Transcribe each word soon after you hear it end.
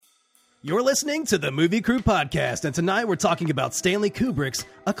You're listening to the Movie Crew Podcast, and tonight we're talking about Stanley Kubrick's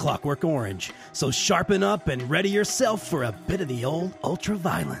A Clockwork Orange. So sharpen up and ready yourself for a bit of the old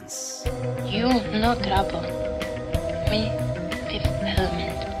ultra-violence. You no trouble. Me, Fifth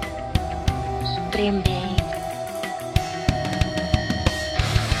Element. Supreme Being.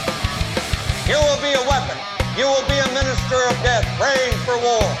 You will be a weapon. You will be a minister of death, praying for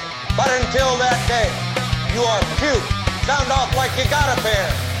war. But until that day, you are cute. Sound off like you got a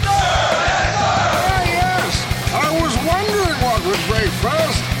pair. Ah, yes. I was wondering what would break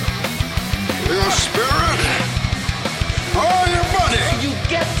first. Your spirit or your money? You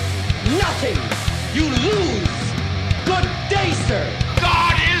get nothing. You lose. Good day, sir.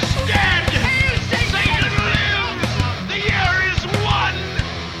 God is dead. Satan lives. The year is won.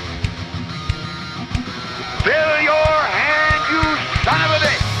 Fill your hand, you son of a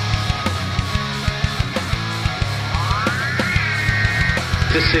bitch.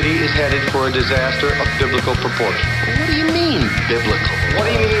 The city is headed for a disaster of biblical proportion. What do you mean, biblical? What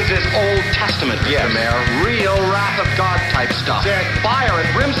he means is Old Testament, yes, Mayor. Real wrath of God type stuff. Fire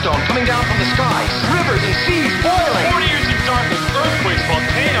and brimstone coming down from the skies. Rivers and seas boiling. 40 years of darkness, earthquakes,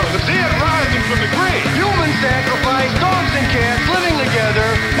 volcanoes, the dead rising from the grave. Human sacrifice, dogs and cats living together.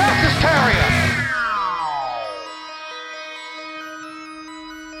 Mass hysteria.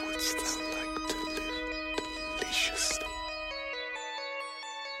 Wouldst thou like to live deliciously?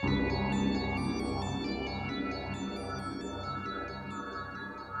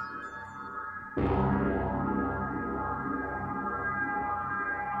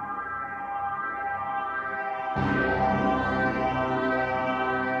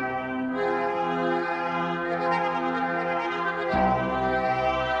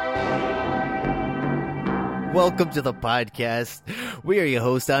 Welcome to the podcast. We are your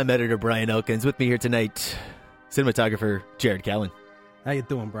host. I'm editor Brian Elkins. With me here tonight, cinematographer Jared Callen. How you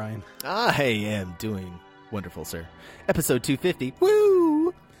doing, Brian? I am doing wonderful, sir. Episode 250.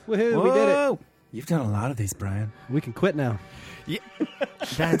 Woo! Woohoo, we did it. You've done a lot of these, Brian. We can quit now. Yeah,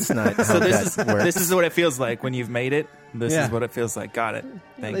 that's not how So that works. this is what it feels like when you've made it. This Yeah. is what it feels like. Got it.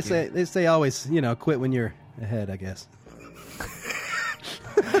 Thank you. They say always, quit when you're ahead, I guess.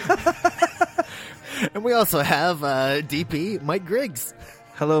 And we also have DP Mike Griggs.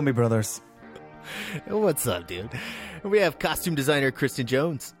 Hello, me brothers. What's up, dude? And we have costume designer Kristen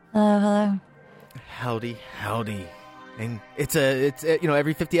Jones. Hello. Howdy. And it's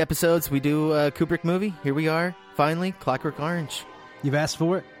every 50 episodes we do a Kubrick movie. Here we are, finally, Clockwork Orange. You've asked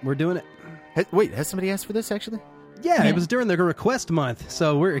for it. We're doing it. Wait, has somebody asked for this, actually? Yeah, it was during the request month,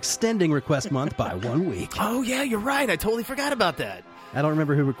 so we're extending request month by 1 week. Oh, yeah, you're right. I totally forgot about that. I don't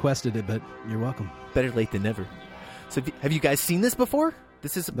remember who requested it, but you're welcome. Better late than never. So have you guys seen this before?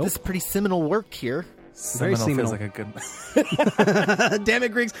 This is pretty seminal work here. Very Seminal seminal. feels like a good. Damn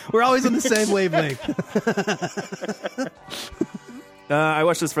it, Griggs. We're always on the same wavelength. I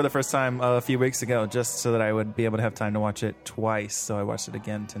watched this for the first time a few weeks ago, just so that I would be able to have time to watch it twice. So I watched it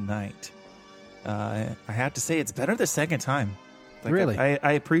again tonight. I have to say, it's better the second time. Really?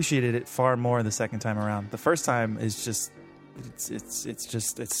 I appreciated it far more the second time around. The first time is just,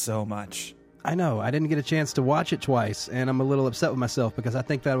 it's so much. I know. I didn't get a chance to watch it twice, and I'm a little upset with myself because I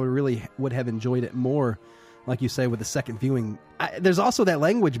think that I would have enjoyed it more, like you say, with the second viewing. There's also that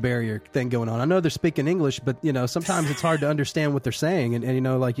language barrier thing going on. I know they're speaking English, but sometimes it's hard to understand what they're saying, and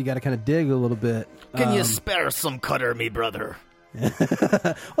you got to kind of dig a little bit. Can you spare some cutter, me brother?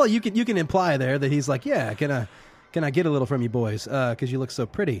 Well, you can imply there that he's like, yeah, can I get a little from you boys? Because you look so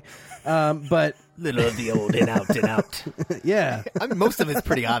pretty. But Little of the old in out. yeah. I mean, most of it's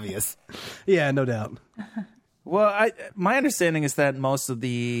pretty obvious. Yeah, no doubt. Well, my understanding is that most of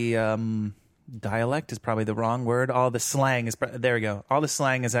the dialect is probably the wrong word. All the slang is there. We go. All the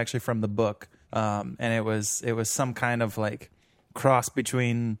slang is actually from the book, and it was some kind of like cross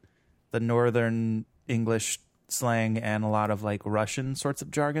between the Northern English slang and a lot of like Russian sorts of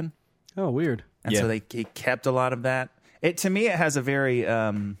jargon. Oh, weird. And so they kept a lot of that. To me, it has a very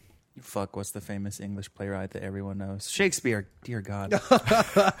what's the famous English playwright that everyone knows? Shakespeare. Dear God.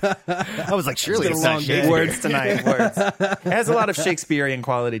 I was like, surely it's not Shakespeare. Words tonight. Words. It has a lot of Shakespearean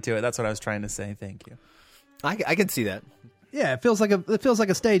quality to it. That's what I was trying to say. Thank you. I can see that. Yeah, it feels like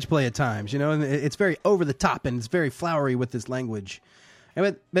a stage play at times, and it's very over the top and it's very flowery with this language.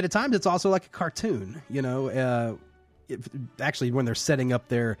 But at times it's also like a cartoon, actually, when they're setting up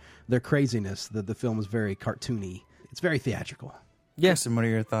their craziness, the film is very cartoony. It's very theatrical. Yes. And what are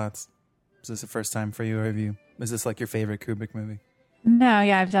your thoughts? Is this the first time for you, or is this like your favorite Kubrick movie? No,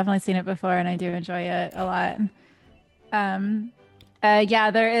 yeah, I've definitely seen it before, and I do enjoy it a lot.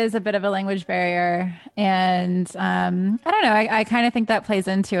 Yeah, there is a bit of a language barrier, and I don't know. I kind of think that plays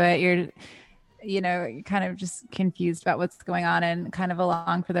into it. You're kind of just confused about what's going on and kind of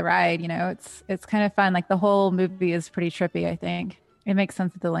along for the ride. It's kind of fun. Like the whole movie is pretty trippy. I think it makes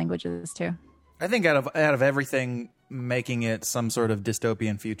sense with the languages too. I think out of everything, making it some sort of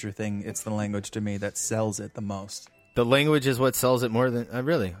dystopian future thing, it's the language to me that sells it the most. The language is what sells it more than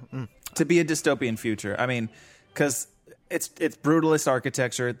really to be a dystopian future. I mean, because it's brutalist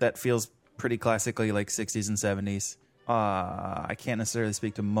architecture that feels pretty classically like 60s and 70s. I can't necessarily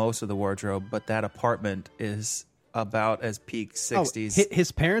speak to most of the wardrobe, but that apartment is about as peak 60s. Oh,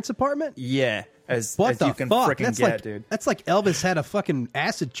 his parents' apartment? Yeah, as what as the you can fuck? freaking get, dude. That's like Elvis had a fucking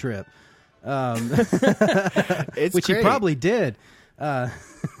acid trip, It's which great. he probably did.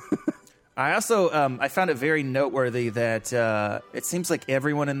 I also I found it very noteworthy that it seems like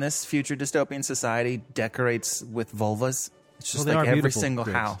everyone in this future dystopian society decorates with vulvas. It's just Well, they like are every beautiful, single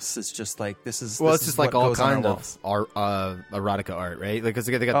Chris. house. It's just like this is. Well, this it's is just like what all goes on our kind walls. of erotica art, right? Like, 'cause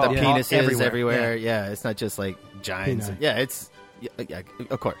they got the yeah. penises Everywhere. Yeah, it's not just like giants. Peni. Yeah, it's yeah,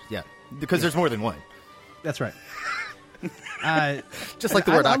 of course, yeah, because there's more than one. That's right. Just like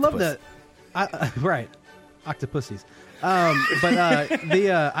the word I octopus. love that. Right, octopuses. But I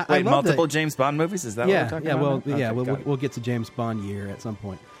Wait, love multiple that. James Bond movies? Is that what we're talking about? Well, now? yeah, Okay, got it. we'll get to James Bond year at some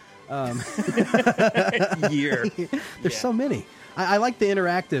point. Year. There's so many. I like the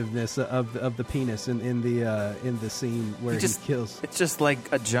interactiveness of the penis in the scene where he kills. It's just like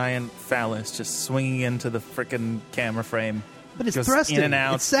a giant phallus just swinging into the frickin' camera frame. But it's Goes thrusting. in and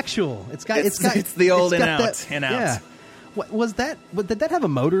out. It's sexual. It's got It's the old it's in got out, that- in out. Yeah. Was that? Did that have a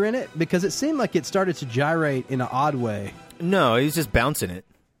motor in it? Because it seemed like it started to gyrate in an odd way. No, he's just bouncing it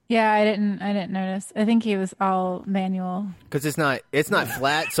Yeah, I didn't notice. I think he was all manual. because it's not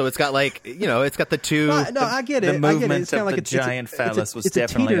flat, so it's got like it's got the two. No, I get it. The I get it. movement It's kinda of like the giant phallus was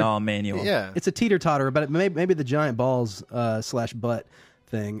definitely all manual. Yeah, It's a teeter totter, but maybe the giant balls / butt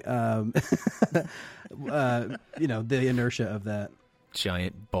thing. The inertia of that.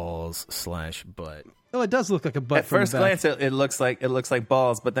 giant balls / butt. Oh, it does look like a butt. At from first the back. glance, it looks like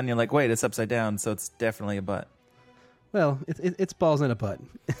balls, but then you're like, wait, it's upside down, so it's definitely a butt. Well, it's balls in a butt.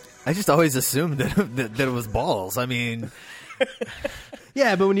 I just always assumed that it was balls. I mean,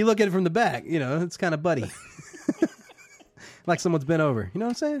 Yeah, but when you look at it from the back, it's kind of butty. Like someone's bent over. You know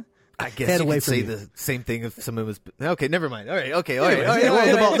what I'm saying? I guess Head you away could from say you. the same thing if someone was. Okay, never mind. All right, okay, Anyways, all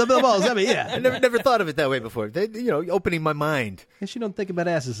right. the balls. I mean, yeah. I never thought of it that way before. Opening my mind. Guess you don't think about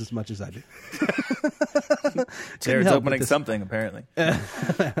asses as much as I do. Jared's help opening with this. something, apparently.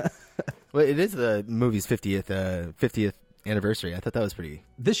 Well, it is the movie's 50th anniversary. I thought that was pretty.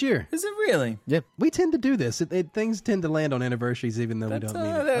 This year, Is it really? Yeah, we tend to do this. Things tend to land on anniversaries, even though we don't mean it.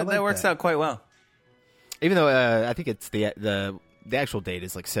 I like that works out quite well. even though I think it's the actual date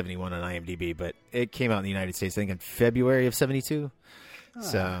is like 71 on IMDb, but it came out in the United States I think in February of 72.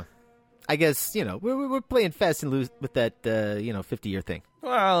 So I guess we're playing fast and loose with that 50-year thing.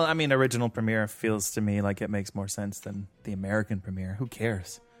 Well, I mean, original premiere feels to me like it makes more sense than the American premiere. Who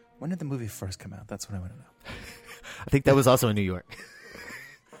cares? When did the movie first come out? That's what I want to know. I think that was also in New York.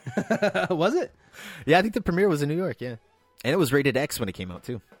 Was it? Yeah, I think the premiere was in New York. Yeah, and it was rated X when it came out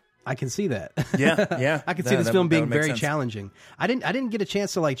too. I can see that. Yeah. I can see this film that being would make very sense. challenging. I didn't get a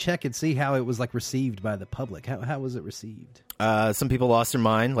chance to check and see how it was received by the public. How was it received? Some people lost their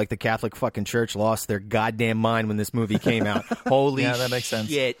mind, like the Catholic fucking church lost their goddamn mind when this movie came out. Holy Yeah, that makes sense.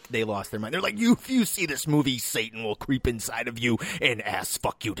 shit, they lost their mind. They're like, if you see this movie, Satan will creep inside of you and ass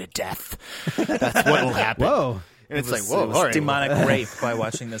fuck you to death. That's what will happen. Whoa. And it's It was- like, whoa, it was all right. demonic rape by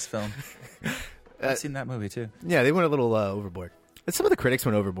watching this film. I've seen that movie too. Yeah, they went a little overboard. And some of the critics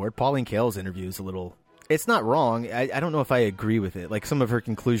went overboard. Pauline Kael's interview is a little... It's not wrong. I don't know if I agree with it. Like, some of her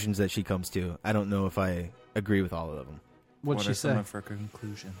conclusions that she comes to, I don't know if I agree with all of them. What'd What she are some say? of her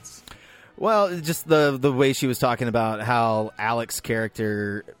conclusions? Well, just the way she was talking about how Alex's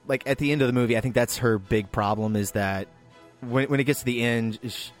character... Like, at the end of the movie, I think that's her big problem, is that when it gets to the end...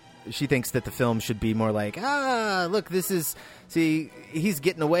 She thinks that the film should be more like, look, he's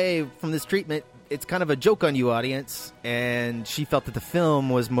getting away from this treatment. It's kind of a joke on you, audience. And she felt that the film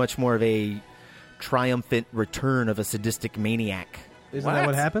was much more of a triumphant return of a sadistic maniac. Isn't that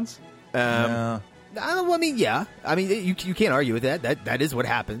what happens? No. I mean, yeah. I mean, you can't argue with that. That is what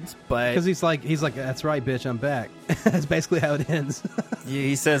happens. But Because he's like, that's right, bitch, I'm back. That's basically how it ends. Yeah,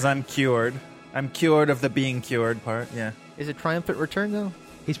 he says, I'm cured. I'm cured of the being cured part, yeah. is it triumphant return, though?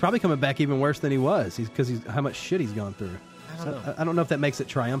 He's probably coming back even worse than he was. Because how much shit he's gone through. I don't know if that makes it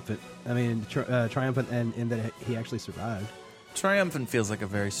triumphant. I mean, triumphant and in that he actually survived. Triumphant feels like a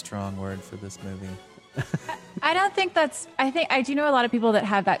very strong word for this movie. I don't think that's. I do know a lot of people that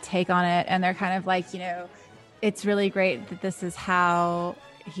have that take on it, and they're kind of like, it's really great that this is how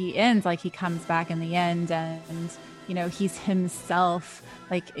he ends. Like he comes back in the end, and he's himself.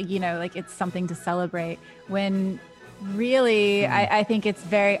 Like like it's something to celebrate. When really, I think it's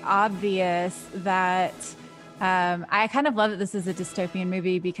very obvious that. I kind of love that this is a dystopian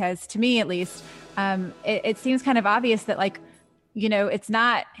movie because, to me at least, it seems kind of obvious that it's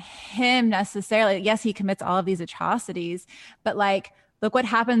not him necessarily. Yes, he commits all of these atrocities, but look what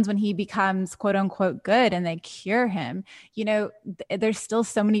happens when he becomes quote unquote good and they cure him. There's still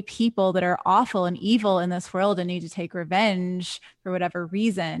so many people that are awful and evil in this world and need to take revenge for whatever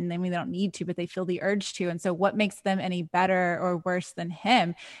reason. I mean, they don't need to, but they feel the urge to. And so what makes them any better or worse than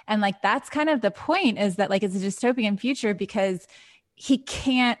him? And that's kind of the point, is that it's a dystopian future because he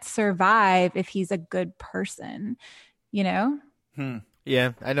can't survive if he's a good person,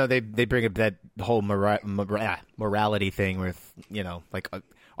 Yeah, I know they bring up that whole morality thing with,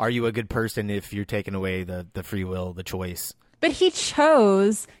 are you a good person if you're taking away the free will, the choice? But he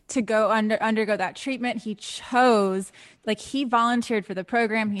chose to go undergo that treatment. He chose, he volunteered for the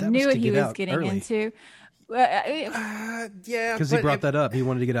program. He knew what he was getting early. Into. Yeah, because he brought that up. He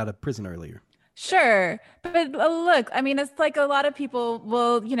wanted to get out of prison earlier. Sure. But look, I mean, it's a lot of people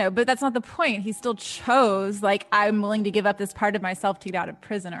will, but that's not the point. He still chose, I'm willing to give up this part of myself to get out of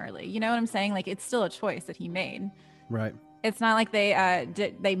prison early. You know what I'm saying? It's still a choice that he made. Right. It's not like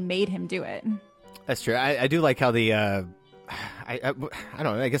they made him do it. That's true. I do like how the, I don't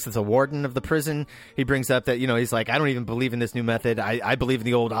know, I guess it's a warden of the prison. He brings up that, he's like, I don't even believe in this new method. I believe in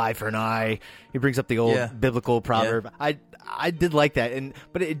the old eye for an eye. He brings up the old biblical proverb. Yeah. I did like that,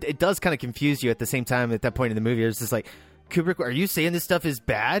 but it does kind of confuse you at the same time. At that point in the movie, it's just like, Kubrick, are you saying this stuff is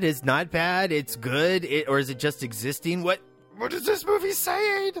bad? It's not bad. It's good, or is it just existing? What is this movie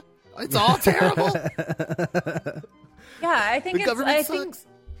saying? It's all terrible. Yeah, I think the government sucks.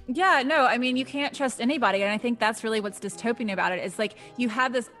 Yeah, no, I mean, you can't trust anybody. And I think that's really what's dystopian about it. It's you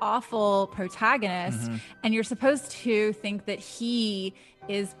have this awful protagonist and you're supposed to think that he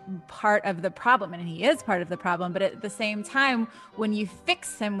is part of the problem, and he is part of the problem. But at the same time, when you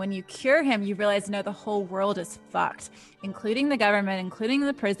fix him, when you cure him, you realize, no, the whole world is fucked, including the government, including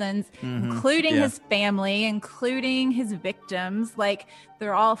the prisons, including his family, including his victims.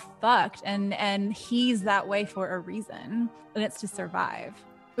 They're all fucked. And he's that way for a reason, and it's to survive.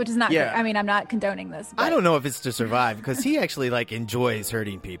 Which is not great. I mean, I'm not condoning this. But. I don't know if it's to survive, because he actually enjoys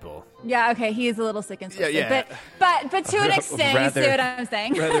hurting people. Yeah, okay, he is a little sick and twisted. Yeah. But to an extent, you see what I'm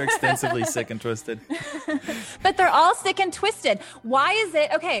saying? Rather extensively sick and twisted. But they're all sick and twisted. Why is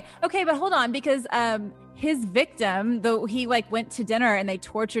it okay, but hold on, because his victim, though, he went to dinner and they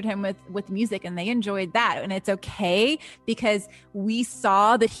tortured him with music and they enjoyed that, and it's okay because we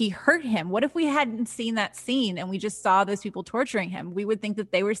saw that he hurt him. What if we hadn't seen that scene and we just saw those people torturing him? We would think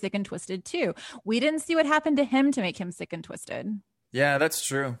that they were sick and twisted too. We didn't see what happened to him to make him sick and twisted. Yeah, that's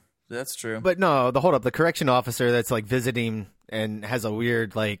true. That's true. But no, hold up. The correction officer that's visiting and has a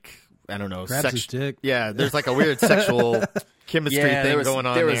weird I don't know, grabs his dick. Yeah, there's a weird sexual chemistry thing going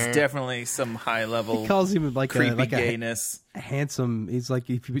on there. There was definitely some high level. He calls him creepy gayness. Handsome. He's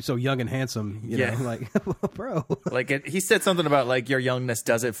if you're so young and handsome, you know, bro. He said something about your youngness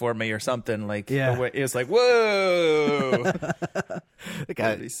does it for me or something. It was whoa.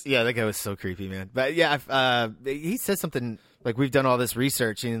 That guy was so creepy, man. But he says something. We've done all this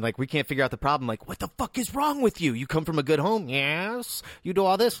research and we can't figure out the problem. What the fuck is wrong with you? You come from a good home? Yes. You do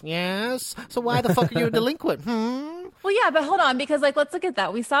all this? Yes. So why the fuck are you a delinquent? Well, yeah, but hold on, because let's look at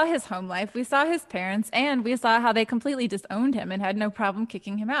that. We saw his home life, we saw his parents, and we saw how they completely disowned him and had no problem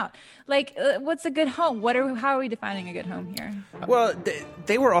kicking him out. What's a good home? How are we defining a good home here? Well,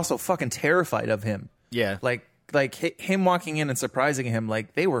 they were also fucking terrified of him. Yeah. Him walking in and surprising him,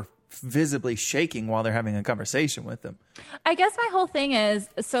 they were visibly shaking while they're having a conversation with them. I guess my whole thing is,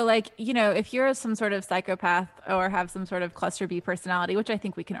 so if you're some sort of psychopath or have some sort of cluster B personality, which I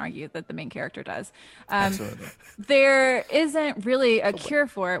think we can argue that the main character does, absolutely, there isn't really a cure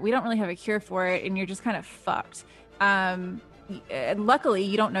for it. We don't really have a cure for it, and you're just kind of fucked. Luckily,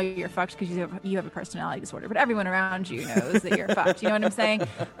 you don't know you're fucked because you have a personality disorder, but everyone around you knows that you're fucked. You know what I'm saying?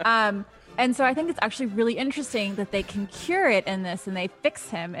 And so I think it's actually really interesting that they can cure it in this and they fix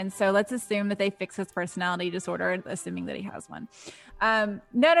him. And so let's assume that they fix his personality disorder, assuming that he has one. No.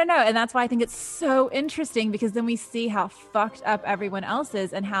 And that's why I think it's so interesting, because then we see how fucked up everyone else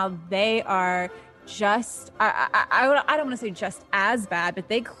is and how they are just, I don't want to say just as bad, but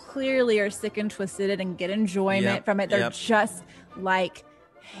they clearly are sick and twisted and get enjoyment from it. They're just like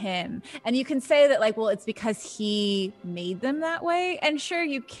him. And you can say that, well, it's because he made them that way. And sure,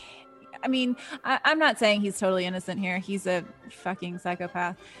 you can. I mean, I'm not saying he's totally innocent here. He's a fucking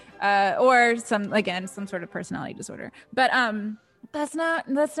psychopath, or some sort of personality disorder. But that's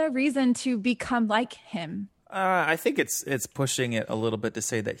no reason to become like him. I think it's pushing it a little bit to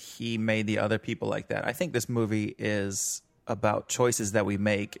say that he made the other people like that. I think this movie is about choices that we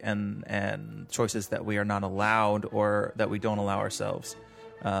make and choices that we are not allowed or that we don't allow ourselves.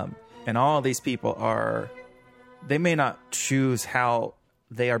 And all of these people they may not choose how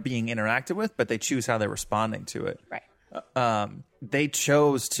they are being interacted with, but they choose how they're responding to it. Right. They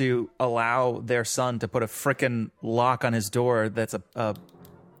chose to allow their son to put a frickin' lock on his door that's a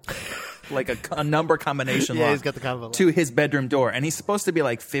like a number combination lock he's got the combo to his bedroom door. And he's supposed to be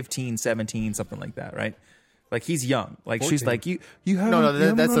like 15, 17, something like that, right? Like, he's young. Like, 14. She's like, you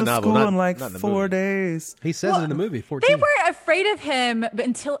haven't that's a novel, school in like not in the 4 movie. days. He says it in the movie, 14. They were afraid of him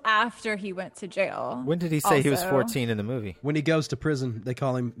until after he went to jail. When did he say he was Also. 14 in the movie? When he goes to prison, they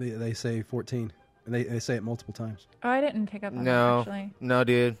call him. They say 14, and they say it multiple times. Oh, I didn't pick up on that, No, actually. no,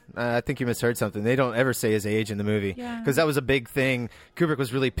 dude. I think you misheard something. They don't ever say his age in the movie because that was a big thing. Kubrick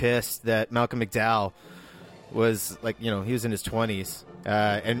was really pissed that Malcolm McDowell was like, he was in his 20s,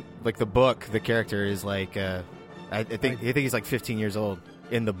 and like the book, the character is like, I think he's like 15 years old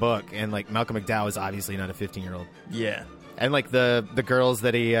in the book, and like Malcolm McDowell is obviously not a 15-year-old. Yeah. And like the girls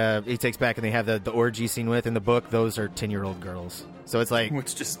that he takes back and they have the orgy scene with in the book, those are 10-year-old girls. So it's like,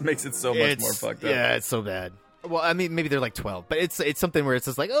 Which just makes it so much more fucked up. Yeah, it's so bad. Well, I mean, maybe they're like 12, but it's something where it's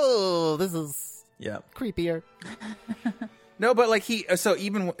just like, oh, this is creepier. No, but like so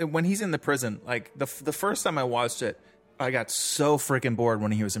even when he's in the prison, like the first time I watched it, I got so freaking bored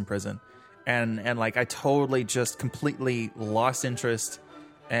when he was in prison. And like I totally just completely lost interest,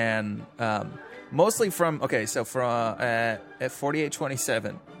 and mostly from at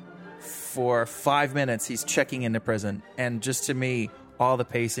 48:27 for 5 minutes he's checking into prison, and just to me all the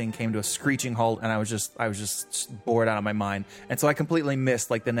pacing came to a screeching halt, and I was just bored out of my mind, and so I completely missed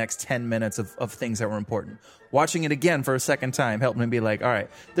like the next 10 minutes of things that were important. Watching it again for a second time helped me be like, all right,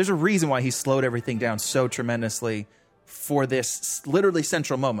 there's a reason why he slowed everything down so tremendously for this literally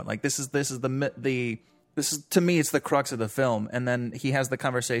central moment. Like this is to me it's the crux of the film. And then he has the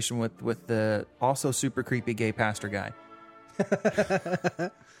conversation with the also super creepy gay pastor guy.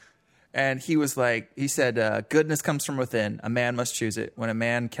 And he said, goodness comes from within. A man must choose it. When a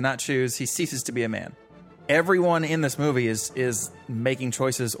man cannot choose, he ceases to be a man. Everyone in this movie is making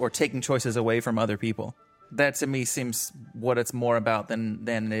choices or taking choices away from other people. That to me seems what it's more about than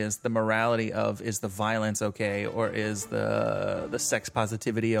it is the morality of, is the violence okay, or is the sex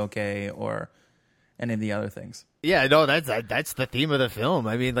positivity okay, or any of the other things. Yeah, no, that's the theme of the film.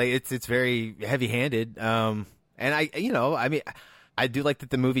 I mean, like it's very heavy-handed, and I do like that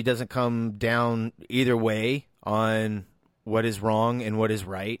the movie doesn't come down either way on what is wrong and what is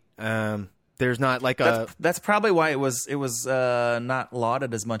right. There's not like that's probably why it was not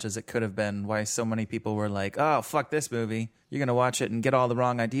lauded as much as it could have been. Why so many people were like, "Oh, fuck this movie! You're gonna watch it and get all the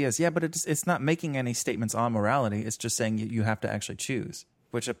wrong ideas." Yeah, but it's not making any statements on morality. It's just saying you have to actually choose,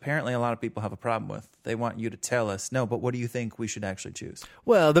 which apparently a lot of people have a problem with. They want you to tell us, no, but what do you think we should actually choose?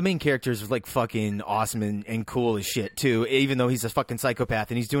 Well, the main character is like fucking awesome and cool as shit too, even though he's a fucking psychopath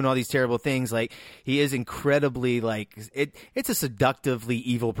and he's doing all these terrible things. Like, he is incredibly like it's a seductively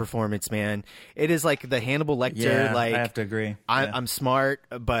evil performance, man. It is like the Hannibal Lecter. Yeah, like, I have to agree. I'm smart,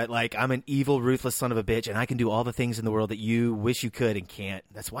 but like I'm an evil, ruthless son of a bitch, and I can do all the things in the world that you wish you could and can't.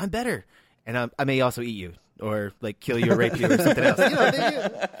 That's why I'm better. And I may also eat you, or like kill you or rape you or something else.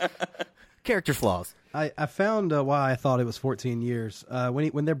 Character flaws. I found why I thought it was 14 years.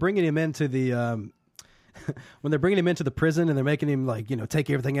 When they're bringing him into the when they're bringing him into the prison and they're making him take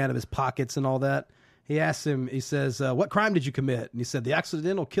everything out of his pockets and all that. He asks him. He says, "What crime did you commit?" And he said, "The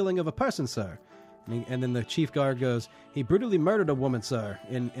accidental killing of a person, sir." And then the chief guard goes, "He brutally murdered a woman, sir,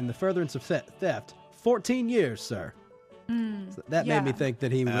 in the furtherance of theft. 14 years, sir." So that made me think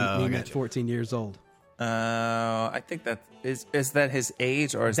that he meant 14 years old. I think that is that his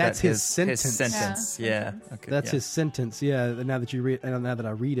age, or is that's that his sentence? His sentence. Yeah. Okay. That's his sentence. Yeah. Now that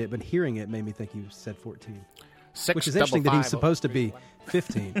I read it, but hearing it made me think he said 14. Which is interesting that he's supposed to be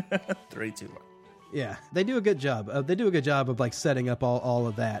 15. 3, 2, 1. Yeah, they do a good job. They do a good job of like setting up all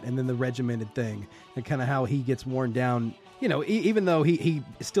of that, and then the regimented thing, and kind of how he gets worn down. Even though he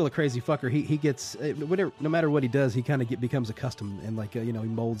is still a crazy fucker, he gets whatever. No matter what he does, he kind of becomes accustomed, and like he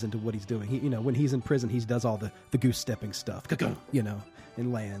molds into what he's doing. When he's in prison, he does all the goose stepping stuff,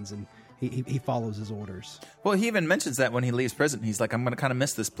 and lands, and he follows his orders. Well, he even mentions that when he leaves prison, he's like, "I'm going to kind of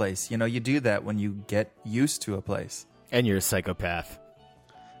miss this place." You do that when you get used to a place, and you're a psychopath.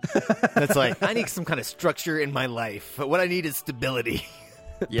 That's like, I need some kind of structure in my life, but what I need is stability.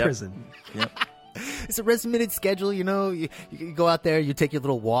 prison. Yep. It's a regimented schedule, you know. You go out there, you take your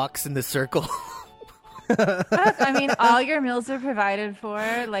little walks in the circle. I mean, all your meals are provided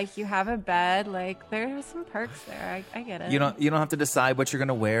for. Like, you have a bed. Like, there are some perks there. I get it. You don't have to decide what you're going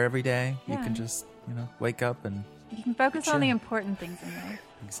to wear every day. Yeah. You can just, wake up and... You can focus on the important things in life.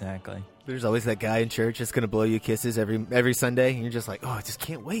 Exactly. There's always that guy in church that's going to blow you kisses every Sunday, and you're just like, oh, I just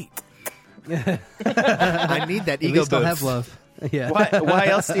can't wait. I need that ego boost. At least I'll have love. Yeah. Why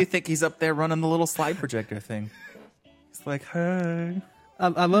else do you think he's up there running the little slide projector thing? It's like, hey.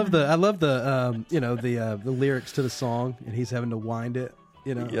 I love the the lyrics to the song, and he's having to wind it,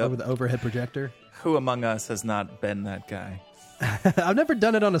 over the overhead projector. Who among us has not been that guy? I've never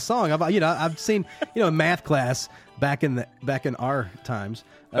done it on a song. I've seen in math class back in our times.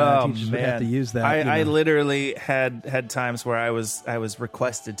 Teachers would have to use that. I literally had times where I was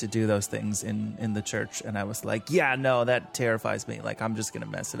requested to do those things in the church, and I was like, yeah, no, that terrifies me. Like, I'm just gonna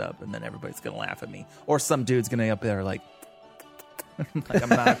mess it up, and then everybody's gonna laugh at me, or some dude's gonna be up there like I'm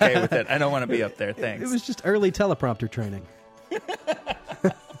not okay with it. I don't want to be up there. Thanks. It was just early teleprompter training.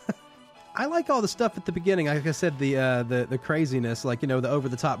 I like all the stuff at the beginning. Like I said, the craziness, like the over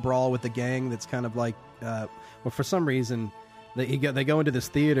the top brawl with the gang. That's kind of like, for some reason, they go into this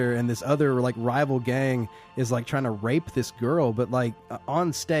theater, and this other like rival gang is like trying to rape this girl, but like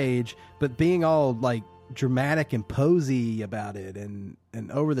on stage, but being all like dramatic and posy about it, and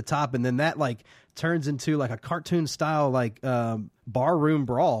over the top, and then that like turns into like a cartoon style like barroom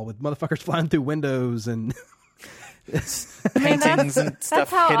brawl with motherfuckers flying through windows and. Paintings and stuff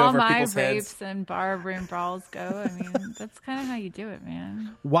that's how hit all over my people's rapes heads. and barroom brawls go. I mean, that's kind of how you do it,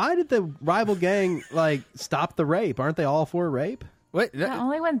 man. Why did the rival gang like stop the rape? Aren't they all for rape? What? Yeah,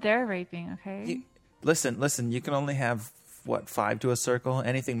 only when they're raping, okay? Listen. You can only have 5 to a circle.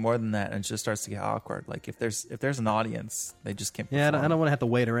 Anything more than that, and it just starts to get awkward. Like if there's an audience, they just can't. Yeah, I don't want to have to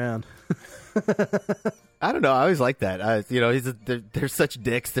wait around. I don't know. I always like that. They're such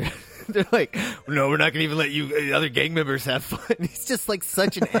dicks. They're like, no, we're not going to even let you other gang members have fun. He's just like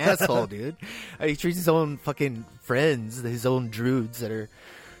such an asshole, dude. He treats his own fucking friends, his own druids that are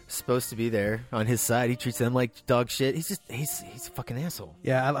supposed to be there on his side. He treats them like dog shit. He's a fucking asshole.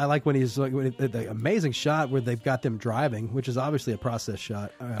 Yeah, I like when he's like the amazing shot where they've got them driving, which is obviously a process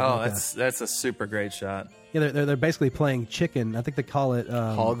shot. That's a super great shot. Yeah, they're basically playing chicken. I think they call it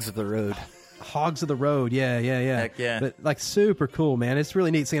Hogs of the Road. Hogs of the Road, yeah. Heck yeah. But like super cool, man. It's really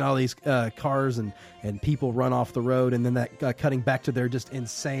neat seeing all these cars and people run off the road, and then that cutting back to their just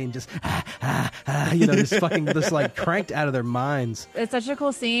insane, just just fucking just like cranked out of their minds. It's such a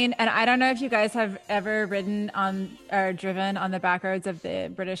cool scene, and I don't know if you guys have ever ridden on or driven on the back roads of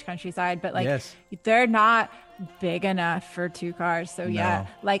the British countryside, but like they're not big enough for 2 cars. So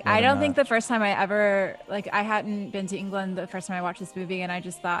I don't think the first time I ever I hadn't been to England the first time I watched this movie, and I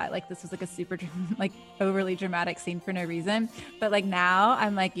just thought like this was like a super like overly dramatic scene for no reason. But like now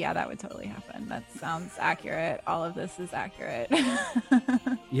I'm like, yeah, that would totally happen. That sounds accurate. All of this is accurate.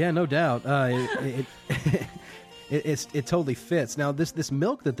 Yeah, no doubt. It totally fits. Now this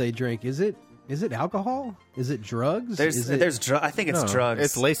milk that they drink, is it alcohol? Is it drugs? I think it's drugs.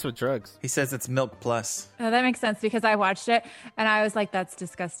 It's laced with drugs. He says it's milk plus. Oh, that makes sense because I watched it and I was like, that's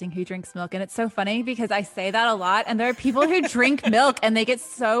disgusting. Who drinks milk? And it's so funny because I say that a lot, and there are people who drink milk and they get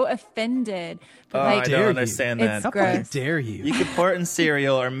so offended. But I don't understand that. It's gross. How dare you? You could pour it in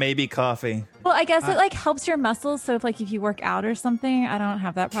cereal or maybe coffee. Well, I guess it like helps your muscles. So if you work out or something, I don't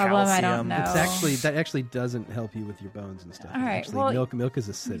have that problem. Calcium. I don't know. That actually doesn't help you with your bones and stuff. All right. Actually, milk is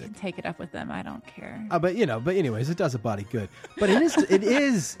acidic. Take it up with them. I don't care. But anyways, it does a body good. But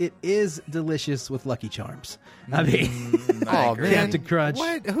it is delicious with Lucky Charms. I mean, Captain Crunch.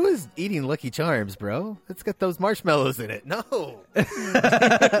 What? Who is eating Lucky Charms, bro? It's got those marshmallows in it. No.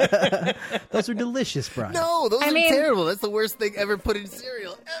 Those are delicious, Brian. No, those are terrible. That's the worst thing ever put in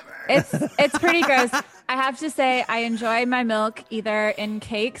cereal ever. It's pretty gross. I have to say, I enjoy my milk either in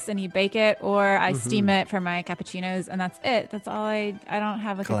cakes and you bake it, or I steam it for my cappuccinos, and that's it. That's all I don't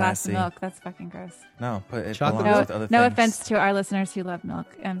have like a glass of milk. That's fucking gross. No, but it Chocolate belongs with other no things. offense to our listeners who love milk.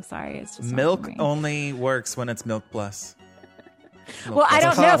 I'm sorry. It's just milk only works when it's milk plus. Well, I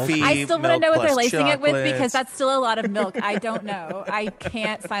don't know. Coffee, I still want to milk know what they're plus lacing it with, chocolate. because that's still a lot of milk. I don't know. I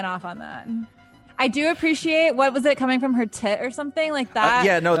can't sign off on that. I do appreciate, what was it, coming from her tit or something like that?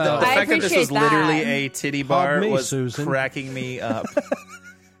 The fact that this was literally a titty bar was Susan. cracking me up.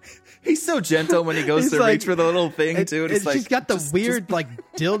 He's so gentle when he goes to reach for the little thing, too. And She's got the weird like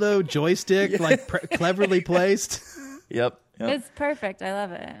dildo joystick, cleverly placed. Yep. It's perfect. I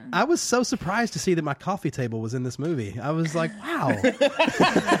love it. I was so surprised to see that my coffee table was in this movie. I was like, wow.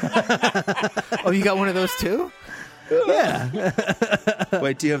 Oh, you got one of those too? Yeah.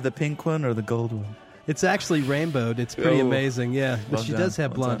 Wait, do you have the pink one or the gold one? It's actually rainbowed. It's pretty amazing, yeah. But Well she done. does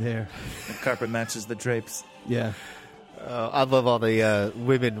have Well blonde done. hair. The carpet matches the drapes. Yeah. I love all the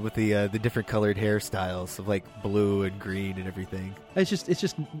women with the different colored hairstyles of like blue and green and everything. It's just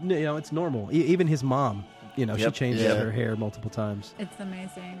it's normal. Even his mom, she Yep. changed Yeah. out her hair multiple times. It's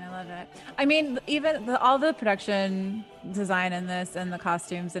amazing. I love it. I mean, even all the production design in this and the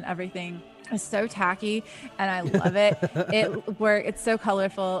costumes and everything is so tacky, and I love it. It's so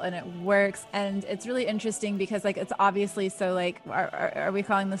colorful and it works, and it's really interesting because like it's obviously so like are we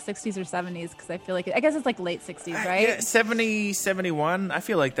calling the 60s or 70s? Because I feel like I guess it's like late 60s, right? Yeah, 70, 71. I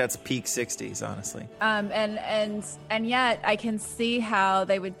feel like that's peak 60s, honestly. And yet I can see how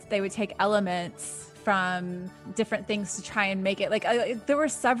they would take elements from different things to try and make it like there were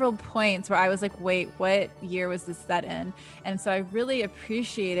several points where I was like, wait, what year was this set in? And so I really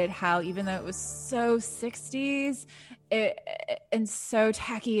appreciated how even though it was so 60s and so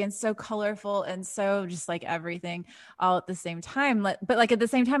tacky and so colorful and so just like everything all at the same time, but like at the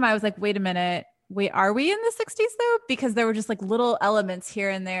same time I was like, wait a minute, are we in the 60s though? Because there were just like little elements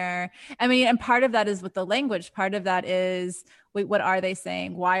here and there. I mean, and part of that is with the language. Part of that is, wait, what are they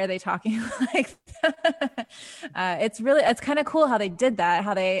saying? Why are they talking like that? It's kind of cool how they did that,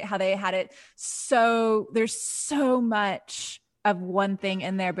 how they had it. So there's so much of one thing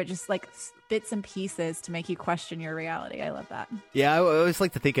in there, but just like bits and pieces to make you question your reality. I love that. Yeah, I always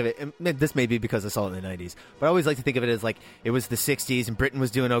like to think of it, and this may be because I saw it in the 90s, but I always like to think of it as like it was the 60s and Britain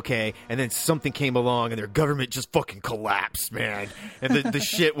was doing okay, and then something came along and their government just fucking collapsed, man. And the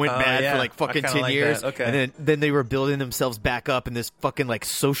shit went bad for like fucking 10 years. Okay. And then they were building themselves back up, and this fucking like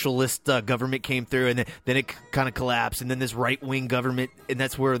socialist government came through, and then it kind of collapsed, and then this right-wing government, and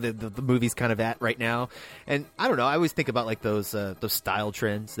that's where the movie's kind of at right now. And I don't know, I always think about like those style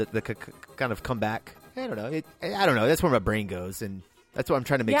trends that kind of come back. I don't know. I don't know. That's where my brain goes, and that's why I'm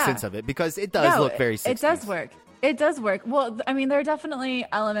trying to make sense of it, because it does look very 60s. It does work. It does work. Well, I mean, there are definitely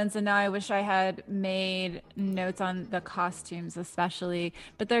elements, and now I wish I had made notes on the costumes especially,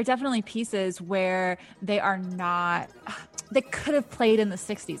 but there are definitely pieces where they could have played in the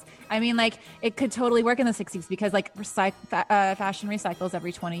 60s. I mean, like, it could totally work in the 60s because, like, fashion recycles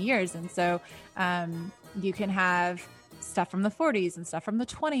every 20 years, and so you can have stuff from the 40s and stuff from the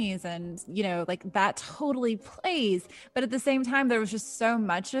 20s, and like that totally plays. But at the same time, there was just so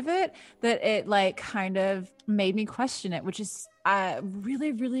much of it that it like kind of made me question it, which is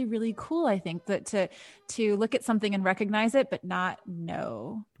really, really, really cool. I think that to look at something and recognize it, but not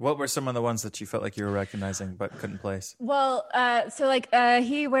know. What were some of the ones that you felt like you were recognizing but couldn't place? Well, so like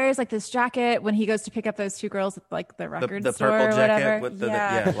he wears like this jacket when he goes to pick up those two girls at like the record the store purple or jacket whatever. with the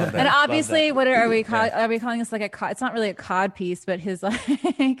yeah. love that. And obviously, love that. what are we calling? Are we calling this like a cod? It's not really a cod piece, but his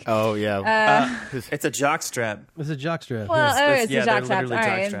like. Oh yeah, it's a jock strap. It's a jockstrap. Well, yes. it's a jock strap. All literally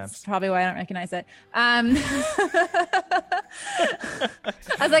right, jock straps. that's probably why I don't recognize it. I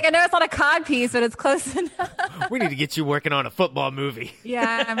was like, I know it's not a cod piece, but it's close enough. we need to get you working on a football movie.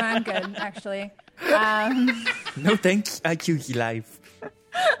 Yeah, I'm good actually. No thanks, IQ life.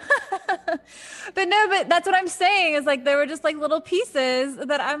 But that's what I'm saying is like there were just like little pieces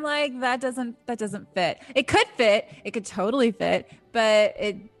that I'm like that doesn't fit. It could fit. It could totally fit, but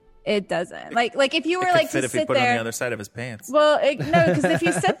it doesn't. Like if you were like to if sit he put there it on the other side of his pants. Well, no, because if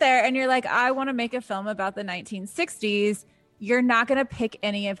you sit there and you're like, I want to make a film about the 1960s, you're not going to pick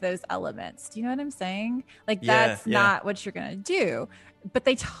any of those elements. Do you know what I'm saying? Like that's not what you're going to do. But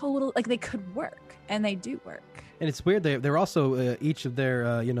they they could work, and they do work. And it's weird. They're also each of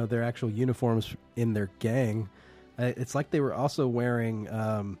their their actual uniforms in their gang. It's like they were also wearing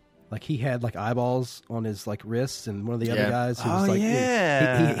like he had like eyeballs on his like wrists, and one of the other guys. Who was, like,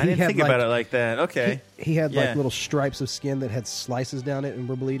 I didn't think about it like that. Okay, he had like little stripes of skin that had slices down it and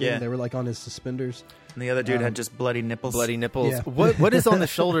were bleeding. Yeah. They were like on his suspenders. And the other dude had just bloody nipples. Bloody nipples. Yeah. What is on the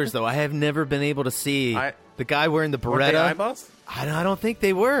shoulders though? I have never been able to see the guy wearing the Beretta. Weren't they eyeballs? I don't think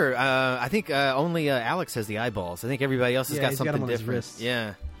they were. I think only Alex has the eyeballs. I think everybody else has got he's something got 'em on his different. wrists.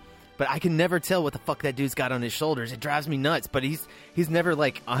 Yeah, but I can never tell what the fuck that dude's got on his shoulders. It drives me nuts. But he's never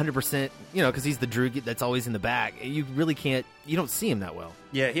like 100%. Because he's the droog that's always in the back. You really can't. You don't see him that well.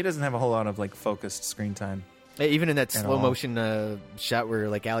 Yeah, he doesn't have a whole lot of like focused screen time. Even in that slow motion shot where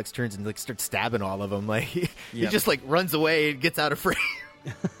like Alex turns and like starts stabbing all of them, like he just like runs away and gets out of frame.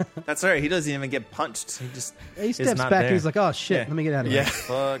 That's all right. He doesn't even get punched. He steps back and he's like, "Oh shit, let me get out of here."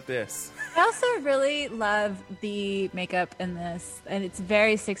 Fuck this. I also really love the makeup in this, and it's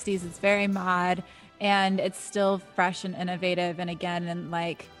very 60s. It's very mod, and it's still fresh and innovative. And again, and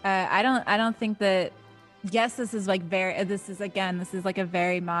like I don't think that yes, this is like this is like a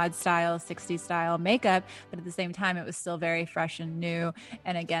very mod style, 60s style makeup, but at the same time, it was still very fresh and new.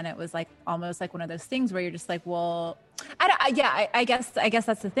 And again, it was like almost like one of those things where you're just like, well, I guess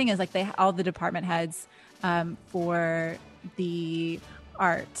that's the thing is like all the department heads for the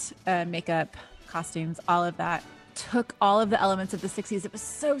art, makeup, costumes, all of that took all of the elements of the 60s. It was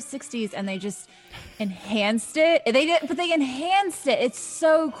so 60s and they just enhanced it. They enhanced it. It's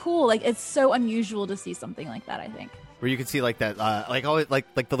so cool. Like, it's so unusual to see something like that, I think. Where you can see like that, like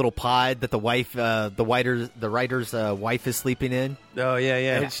the little pod that the writer's wife is sleeping in. Oh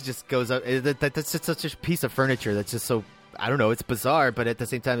yeah. And she just goes up. That's just such a piece of furniture that's just so, I don't know, it's bizarre, but at the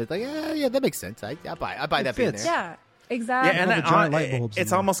same time, it's like, yeah, that makes sense. I buy that being there. Yeah. Exactly. Yeah, and the giant light bulbs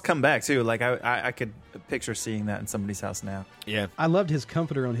it's almost come back too. Like I could picture seeing that in somebody's house now. Yeah, I loved his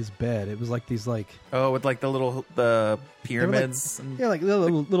comforter on his bed. It was like these with like the pyramids. Like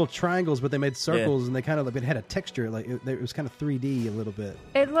little triangles, but they made circles, and they kind of it had a texture. Like it was kind of 3D a little bit.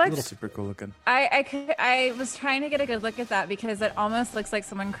 It looked super cool looking. I was trying to get a good look at that because it almost looks like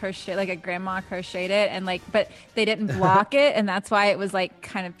someone crocheted, like a grandma crocheted it, and but they didn't block it, and that's why it was like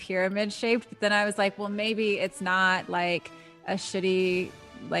kind of pyramid shaped. But then I was like, well, maybe it's not like a shitty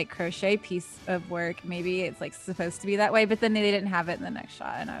like crochet piece of work. Maybe it's like supposed to be that way, but then they didn't have it in the next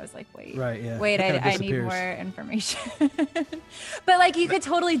shot, and I was like, wait, I need more information. But like you could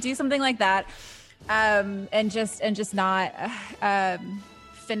totally do something like that, and just not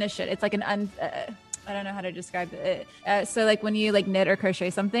finish it. It's like I don't know how to describe it. So like when you like knit or crochet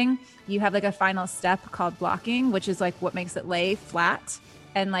something, you have like a final step called blocking, which is like what makes it lay flat,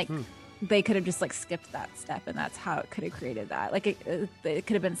 and like they could have just like skipped that step, and that's how it could have created that. Like it could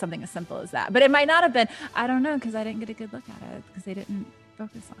have been something as simple as that, but it might not have been. I don't know, because I didn't get a good look at it because they didn't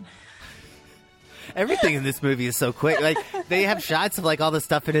focus on it. Everything in this movie is so quick. Like they have shots of like all the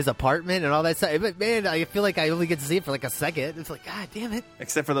stuff in his apartment and all that stuff. But man, I feel like I only get to see it for like a second. It's like, God damn it!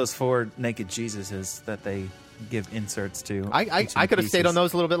 Except for those 4 naked Jesuses that they give inserts to. I could have stayed on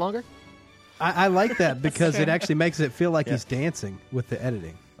those a little bit longer. I like that because it actually makes it feel like he's dancing with the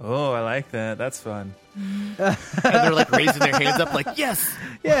editing. Oh, I like that. That's fun. And they're like raising their hands up like, yes.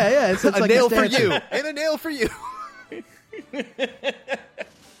 Yeah. It's a like nail for you and a nail for you.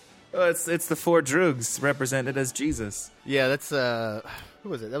 Oh, it's the 4 droogs represented as Jesus. Yeah, that's who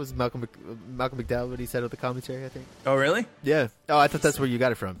was it? That was Malcolm McDowell, what he said with the commentary, I think. Oh, really? Yeah. Oh, I thought that's where you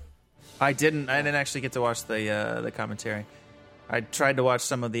got it from. I didn't actually get to watch the commentary. I tried to watch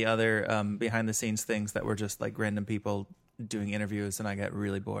some of the other behind the scenes things that were just like random people doing interviews, and I got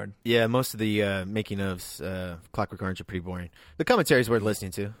really bored. Yeah, most of the making ofs, Clockwork Orange, are pretty boring. The commentary is worth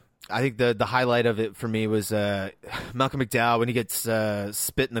listening to. I think the highlight of it for me was Malcolm McDowell when he gets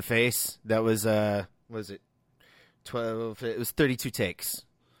spit in the face. That was what was it? 12. It was 32 takes.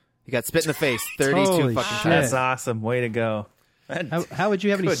 He got spit in the face 32 Holy fucking shit. times. That's awesome. Way to go. How would you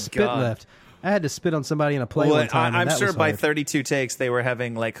have any Good spit God. left? I had to spit on somebody in a play one time. I'm and that sure was by hard. 32 takes they were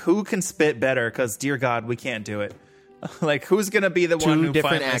having like, who can spit better? Because dear God, we can't do it. Like, who's gonna be the one who 2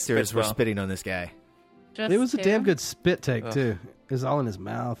 different finally actors spits were well? spitting on this guy. Just It was a two? damn good spit take too. It was all in his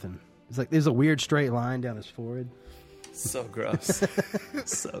mouth, and it's like there's a weird straight line down his forehead. So gross.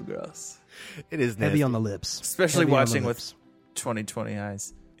 So gross. It is nasty. Heavy on the lips, Especially Heavy on the watching with lips. 2020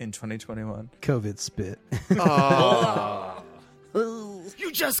 eyes in 2021. COVID spit. Oh.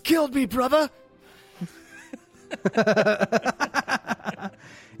 You just killed me, brother.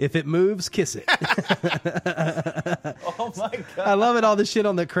 If it moves, kiss it. Oh my God. I love it. All this shit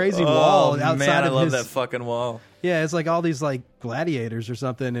on the crazy wall outside man, of I love his. that fucking wall. Yeah, it's like all these like gladiators or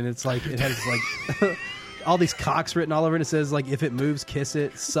something, and it's like it has like all these cocks written all over it. It says like, if it moves, kiss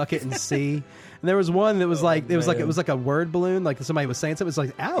it, suck it, and see. And there was one that was like it was like a word balloon. Like somebody was saying something. It's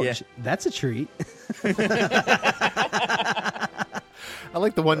like, ouch, that's a treat. I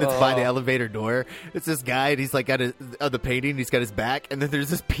like the one that's by the elevator door. It's this guy, and he's like got the painting. He's got his back, and then there's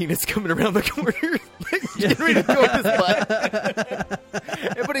this penis coming around the corner, like getting ready to go in his butt.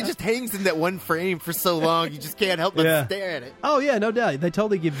 But it just hangs in that one frame for so long, you just can't help but stare at it. Oh yeah, no doubt. They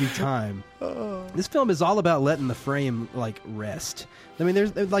totally give you time. This film is all about letting the frame like rest. I mean,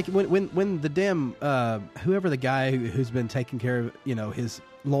 there's like when the damn whoever the guy who's been taking care of his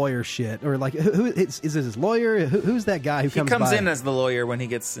lawyer shit, or like who is it his lawyer? Who's that guy who He comes by? in as the lawyer when he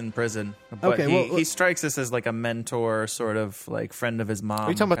gets in prison. But Okay, he strikes us as like a mentor, sort of like friend of his mom. Are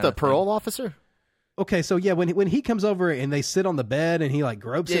you talking about the parole officer? Okay, so yeah, when he comes over and they sit on the bed and he like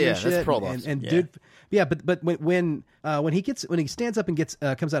gropes him and shit, that's parole and officer. dude, but when he stands up and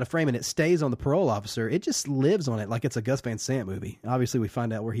comes out of frame and it stays on the parole officer, it just lives on it like it's a Gus Van Sant movie. Obviously, we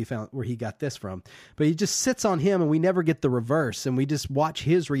find out where he got this from, but he just sits on him and we never get the reverse, and we just watch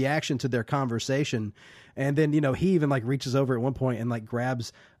his reaction to their conversation. And then, he even like reaches over at one point and like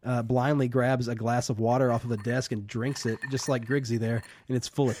blindly grabs a glass of water off of the desk and drinks it, just like Griggsy there, and it's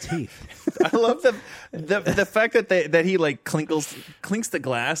full of teeth. I love the fact that he like clinks the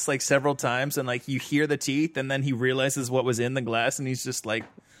glass like several times, and like you hear the teeth, and then he realizes what was in the glass, and he's just like,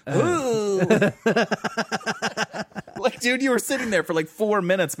 ooh. Like, dude, you were sitting there for like 4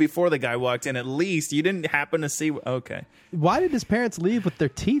 minutes before the guy walked in. At least you didn't happen to see. Okay, why did his parents leave with their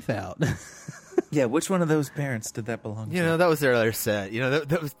teeth out? Yeah, which one of those parents did that belong to? That was their other set.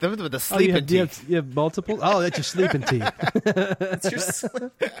 That was the sleeping teeth. You have multiple? Oh, that's your sleeping teeth. That's your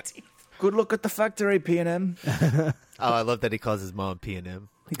sleeping teeth. Good look at the factory, P&M. Oh, I love that he calls his mom P&M.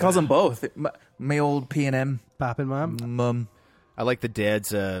 He calls them both. My old P&M. Pop and Mom? Mum. I like the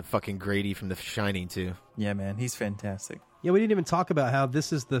dad's fucking Grady from The Shining, too. Yeah, man. He's fantastic. Yeah, we didn't even talk about how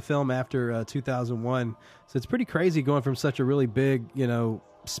this is the film after 2001. So it's pretty crazy going from such a really big,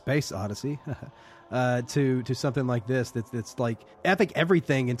 space odyssey to something like this. That's like, I think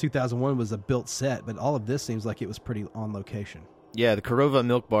everything in 2001 was a built set, but all of this seems like it was pretty on location. Yeah, the Korova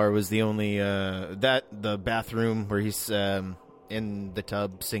Milk Bar was the only the bathroom where he's in the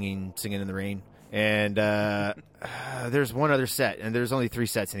tub singing in the rain, and there's one other set, and there's only 3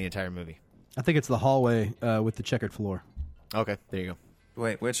 sets in the entire movie. I think it's the hallway with the checkered floor. Okay, there you go.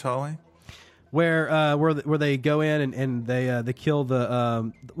 Wait, which hallway? Where they go in and they kill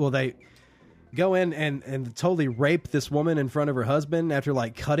the they go in and totally rape this woman in front of her husband after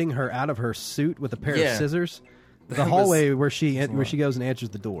like cutting her out of her suit with a pair of scissors. The hallway where she goes and answers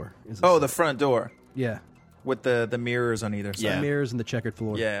the door. The front door. Yeah, with the mirrors on either side. Yeah, mirrors and the checkered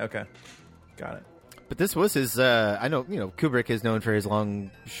floor. Yeah, okay, got it. But this was his. I know, Kubrick is known for his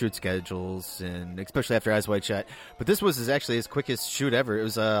long shoot schedules, and especially after Eyes Wide Shut. But this was actually his quickest shoot ever. It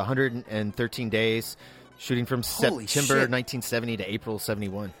was 113 days, shooting from September 1970 to April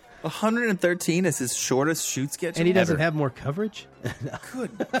 71. 113 is his shortest shoot schedule, and he doesn't have more coverage.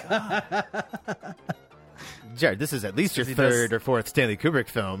 Good God. Jared, this is at least your third or fourth Stanley Kubrick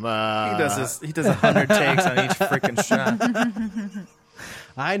film. He does 100 takes on each freaking shot.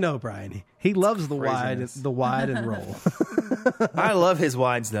 I know, Brian. He loves the wide and roll. I love his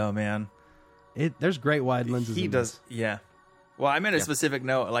wides, though, man. There's great wide lenses. He does, yeah. Well, I meant a specific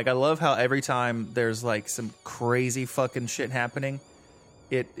note. Like, I love how every time there's like some crazy fucking shit happening,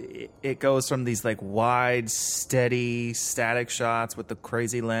 it goes from these like wide, steady, static shots with the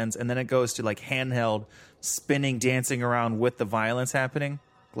crazy lens, and then it goes to like handheld, spinning, dancing around with the violence happening.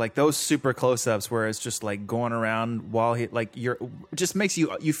 Like those super close-ups where it's just like going around while just makes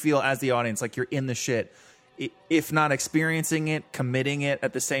you feel as the audience like you're in the shit, if not experiencing it, committing it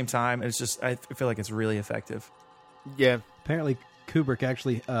at the same time. It's just, I feel like it's really effective. Yeah. Apparently Kubrick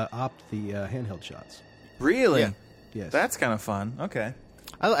actually opted the handheld shots. Really? Yeah. Yes. That's kind of fun. Okay.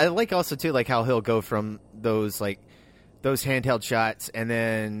 I like also too like how he'll go from those handheld shots, and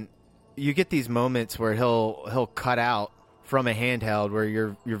then you get these moments where he'll cut out from a handheld where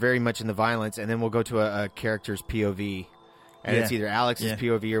you're very much in the violence, and then we'll go to a character's POV, and it's either Alex's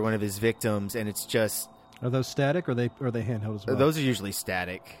POV or one of his victims, and it's just. Are those static or are they handheld as well? Those are usually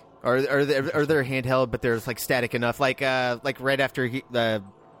static, or they're handheld, but they're like static enough. Like right after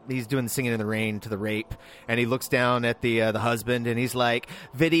he's doing the singing in the rain to the rape, and he looks down at the husband, and he's like,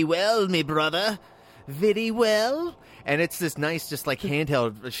 "Very well, me brother, very well." And it's this nice, just like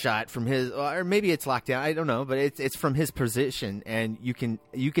handheld shot from his, or maybe it's locked down. I don't know, but it's from his position, and you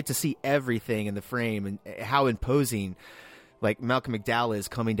get to see everything in the frame and how imposing, like Malcolm McDowell is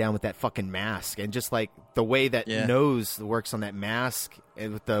coming down with that fucking mask, and just like the way that nose works on that mask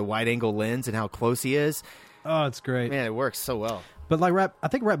and with the wide angle lens and how close he is. Oh, it's great, man! It works so well. But like I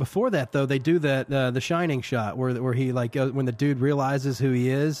think right before that though, they do that the Shining shot where he like when the dude realizes who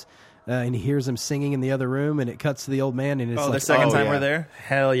he is. And he hears him singing in the other room, and it cuts to the old man, and it's like, the second time we're there?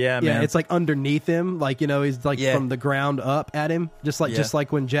 Hell yeah, man. Yeah, it's like underneath him, like, he's like from the ground up at him, just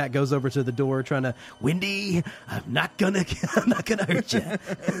like when Jack goes over to the door trying to, Wendy, I'm not gonna hurt you.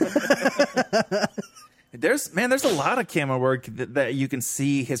 There's a lot of camera work that you can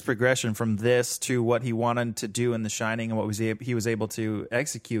see his progression from this to what he wanted to do in The Shining and what he was able to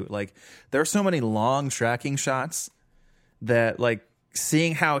execute. Like, there are so many long tracking shots that, like,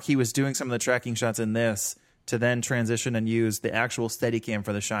 seeing how he was doing some of the tracking shots in this to then transition and use the actual Steadicam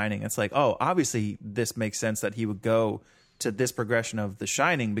for The Shining, it's like, oh, obviously this makes sense that he would go to this progression of The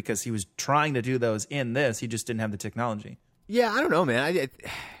Shining because he was trying to do those in this. He just didn't have the technology. Yeah, I don't know, man.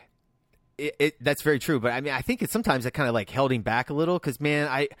 That's very true, but I mean, I think sometimes it kind of like held him back a little because, man,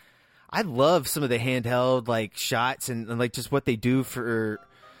 I love some of the handheld like shots and like just what they do for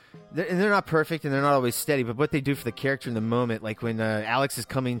they're not perfect and they're not always steady, but what they do for the character in the moment, like when Alex is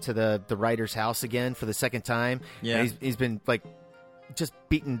coming to the writer's house again for the second time, and he's been like just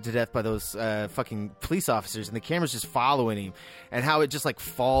beaten to death by those fucking police officers, and the camera's just following him, and how it just like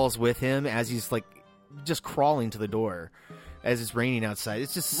falls with him as he's like just crawling to the door as it's raining outside.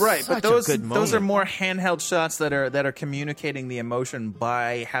 It's just right, such but those a good moment. those are more handheld shots that are communicating the emotion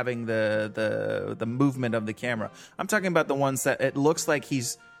by having the movement of the camera. I'm talking about the ones that it looks like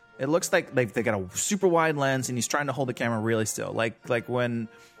they got a super wide lens and he's trying to hold the camera really still, like when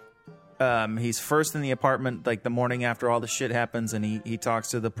he's first in the apartment, like the morning after all the shit happens, and he talks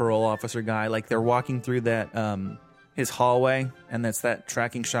to the parole officer guy, like they're walking through that his hallway, and that's that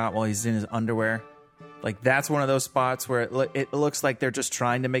tracking shot while he's in his underwear. Like that's one of those spots where it looks like they're just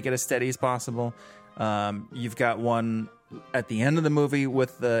trying to make it as steady as possible. You've got one at the end of the movie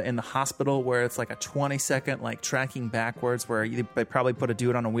with in the hospital where it's like a 20-second like tracking backwards, where they probably put a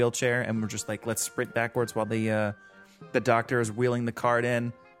dude on a wheelchair and we're just like, let's sprint backwards while the doctor is wheeling the cart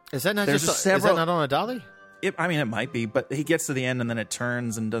in. Is that not There's is several, that not on a dolly? It might be, but he gets to the end and then it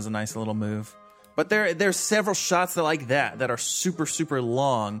turns and does a nice little move. But there's several shots that are super, super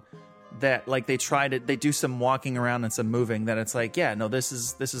long, that like they do some walking around and some moving, that it's like, yeah, no, this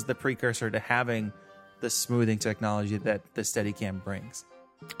is the precursor to having the smoothing technology that the Steadicam brings.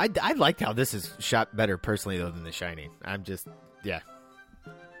 I liked how this is shot better personally though than The Shining. I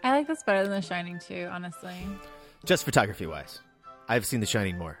like this better than The Shining too, honestly. Just photography wise, I've seen The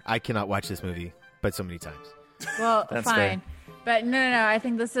Shining more. I cannot watch this movie but so many times. Well, That's fine. fair. But no. I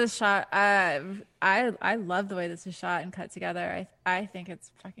think this is shot. I love the way this is shot and cut together. I think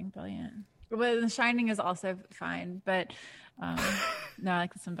it's fucking brilliant. But The Shining is also fine. But no, I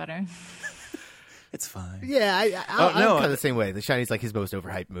like this one better. It's fine. Yeah, I'm kind of the same way. The Shining's like his most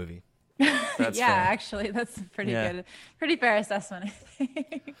overhyped movie. That's yeah, fair. actually, that's a pretty fair assessment, I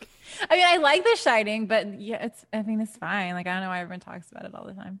think. I mean, I like The Shining, but yeah, it's fine. Like, I don't know why everyone talks about it all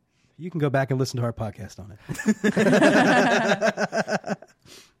the time. You can go back and listen to our podcast on it.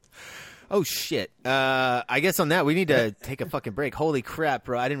 Oh, shit. I guess on that, we need to take a fucking break. Holy crap,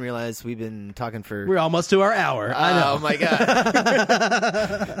 bro. I didn't realize we've been talking for... We're almost to our hour. I know. Oh, my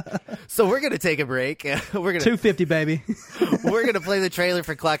God. So we're going to take a break. We're gonna 250, baby. We're going to play the trailer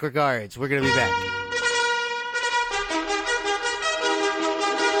for Clockwork Orange. We're going to be back.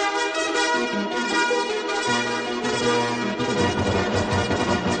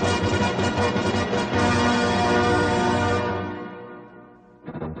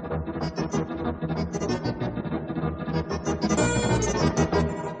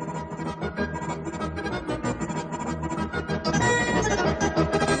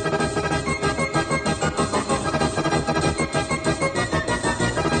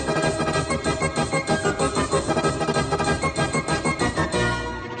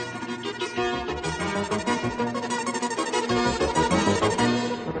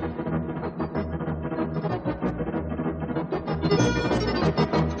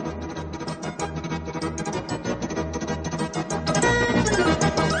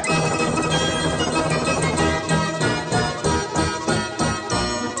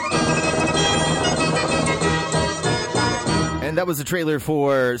 That was the trailer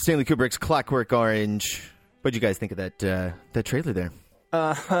for Stanley Kubrick's Clockwork Orange. What'd you guys think of that trailer there?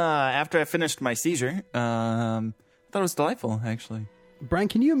 After I finished my seizure, I thought it was delightful, actually. Brian,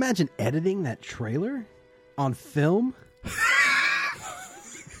 can you imagine editing that trailer on film?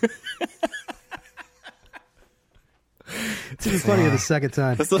 It's even funnier the second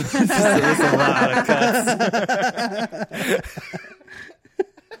time. That's a lot of cuts.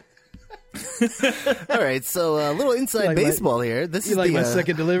 All right, so a little inside baseball here. This is my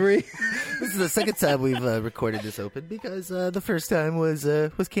second delivery. This is the second time we've recorded this open because the first time was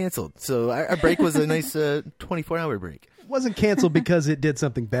canceled. So our break was a nice 24-hour break. It wasn't canceled because it did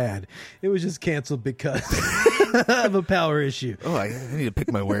something bad. It was just canceled because of a power issue. Oh, I need to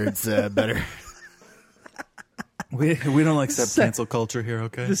pick my words better. We don't accept cancel culture here,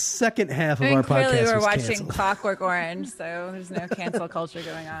 okay? The second half of our podcast clearly we're was watching canceled. Clockwork Orange, so there's no cancel culture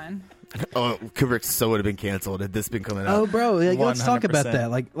going on. Oh, Kubrick so would have been canceled had this been coming out. Oh, bro, let's talk about 100%. that.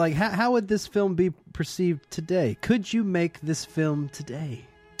 Like how would this film be perceived today? Could you make this film today?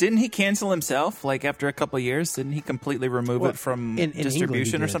 Didn't he cancel himself, like, after a couple of years? Didn't he completely remove it from in distribution England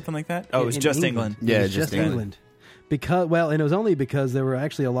he or did. something like that? Oh, it was In just England. Yeah, Yeah, it was just just England. And it was only because there were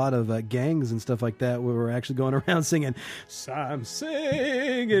actually a lot of gangs and stuff like that who were actually going around singing, I'm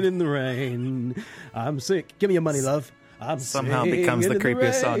singing in the rain. I'm sick. Give me your money, love. I'm Somehow singing becomes the in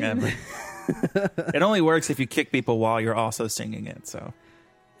creepiest song rain." ever. It only works if you kick people while you're also singing it, so...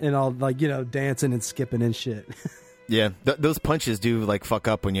 And all, dancing and skipping and shit. Yeah, those punches do like fuck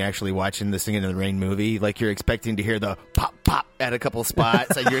up when you're actually watching the Singing in the Rain movie. Like you're expecting to hear the pop pop at a couple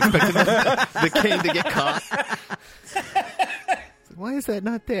spots, and you're expecting the cane to get caught. Why is that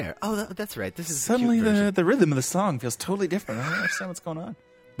not there? Oh, that's right. This is suddenly the rhythm of the song feels totally different. I don't understand what's going on.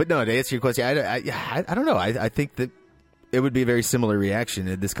 But no, to answer your question, I don't know. I think that it would be a very similar reaction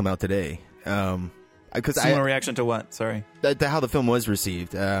had this come out today. Similar reaction to what? Sorry, to how the film was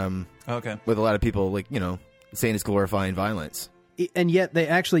received. Okay, with a lot of people saying it's glorifying violence, and yet they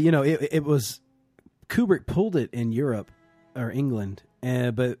actually, it was Kubrick pulled it in Europe or England,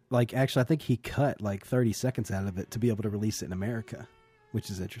 but actually I think he cut 30 seconds out of it to be able to release it in America, which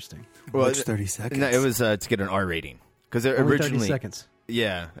is interesting. Well, it's 30 seconds. No, it was to get an R rating because originally 30 seconds.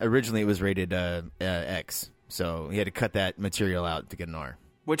 Yeah, originally it was rated X, so he had to cut that material out to get an R.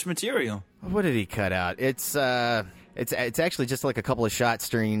 Which material? What did he cut out? It's actually just like a couple of shots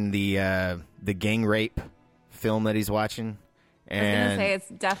during the gang rape film that he's watching. And I was gonna say it's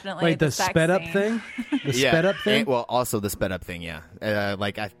definitely the sex sped up scene. thing. The sped up thing. Well, also the sped up thing. Yeah,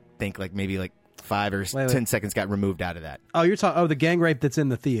 I think maybe 5 or 10 seconds got removed out of that. Oh, you're talking. Oh, the gang rape that's in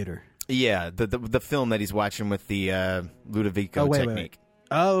the theater. Yeah, the film that he's watching with the Ludovico technique. Wait.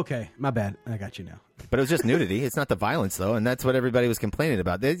 Oh, okay. My bad. I got you now. But it was just nudity. It's not the violence, though, and that's what everybody was complaining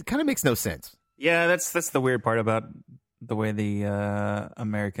about. It kind of makes no sense. Yeah, that's the weird part about the way the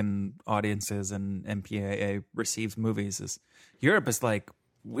American audiences and MPAA receives movies. Is Europe is like,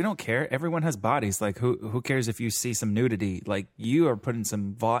 we don't care. Everyone has bodies. Like, who cares if you see some nudity? Like, you are putting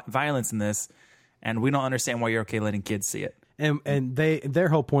some violence in this, and we don't understand why you're okay letting kids see it. And their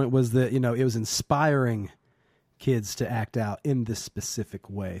whole point was that it was inspiring kids to act out in this specific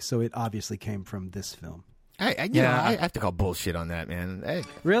way. So it obviously came from this film. I have to call bullshit on that, man.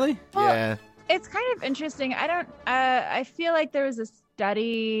 Really? Yeah. It's kind of interesting. I feel like there was a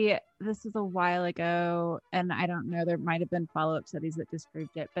study, this was a while ago, and I don't know, there might have been follow-up studies that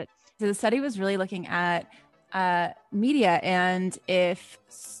disproved it, but the study was really looking at media and if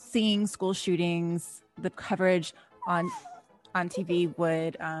seeing school shootings, the coverage on TV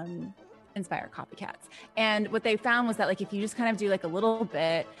would inspire copycats. And what they found was that if you just kind of do a little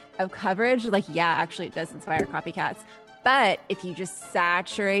bit of coverage, actually it does inspire copycats. But if you just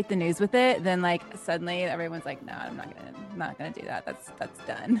saturate the news with it, then suddenly everyone's like, no, I'm not gonna do that. That's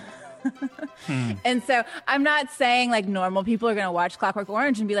done. And so I'm not saying normal people are gonna watch Clockwork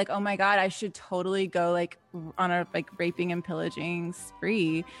Orange and be like, oh my God, I should totally go on a raping and pillaging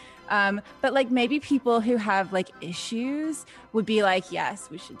spree. But maybe people who have issues would be like, yes,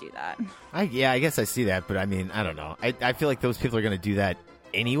 we should do that. I guess I see that, but I mean, I don't know. I feel like those people are going to do that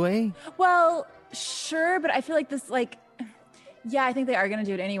anyway. Well, sure, but I feel like this, yeah, I think they are going to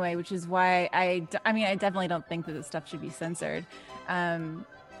do it anyway, which is why I definitely don't think that this stuff should be censored.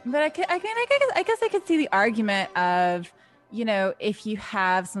 But I guess I could see the argument of, if you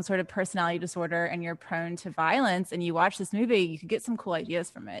have some sort of personality disorder and you're prone to violence and you watch this movie, you could get some cool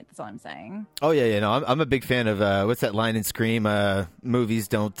ideas from it. That's all I'm saying. Oh, yeah. No, I'm a big fan of, what's that line in Scream? Movies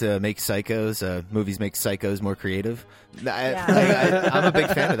don't make psychos. Movies make psychos more creative. I'm a big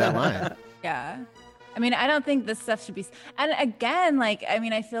fan of that line. Yeah. I don't think this stuff should be... And again,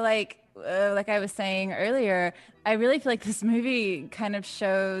 I feel like I was saying earlier, I really feel like this movie kind of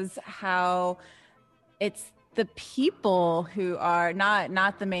shows how it's the people who are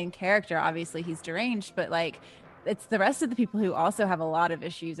not the main character. Obviously he's deranged, but it's the rest of the people who also have a lot of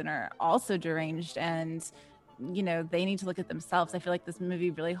issues and are also deranged, and they need to look at themselves. I feel like this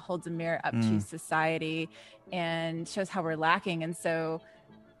movie really holds a mirror up to society and shows how we're lacking. And so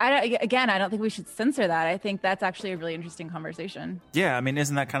I don't think we should censor that. I think that's actually a really interesting conversation. Yeah,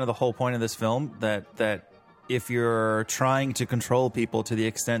 isn't that kind of the whole point of this film? That if you're trying to control people to the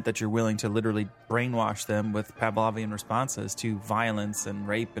extent that you're willing to literally brainwash them with Pavlovian responses to violence and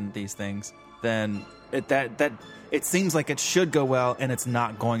rape and these things, then it seems like it should go well, and it's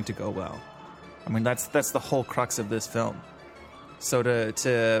not going to go well. That's the whole crux of this film. So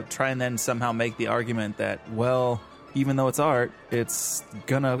to try and then somehow make the argument that, well, even though it's art, it's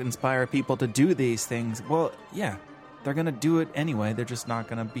gonna inspire people to do these things. Well, yeah, they're gonna do it anyway. They're just not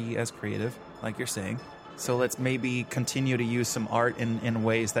gonna be as creative, like you're saying. So let's maybe continue to use some art in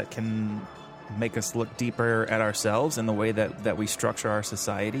ways that can make us look deeper at ourselves and the way that we structure our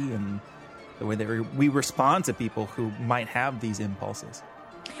society and the way that we respond to people who might have these impulses.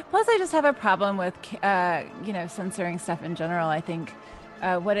 Plus, I just have a problem with, censoring stuff in general. I think,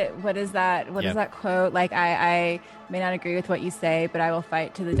 what is that? What is that quote? I may not agree with what you say, but I will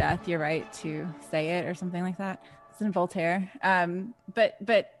fight to the death your right to say it, or something like that. It's in Voltaire. But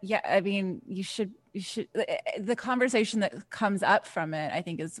yeah, you should. The conversation that comes up from it, I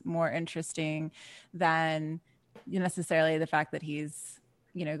think, is more interesting than necessarily the fact that he's,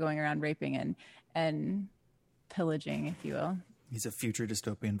 going around raping and pillaging, if you will. He's a future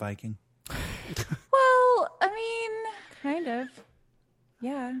dystopian Viking. Well, I mean, kind of.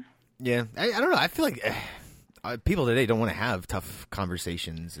 Yeah. Yeah. I don't know. I feel like people today don't want to have tough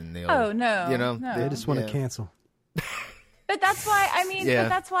conversations, and they'll. Oh no. No. They just want to cancel. But that's why,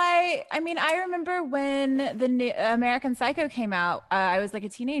 I remember when the new American Psycho came out, I was like a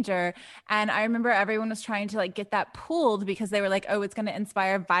teenager, and I remember everyone was trying to like get that pulled because they were like, oh, it's going to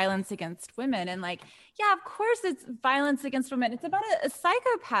inspire violence against women. And like, yeah, of course it's violence against women. It's about a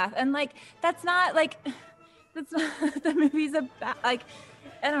psychopath. And like, that's not the movie's about, like,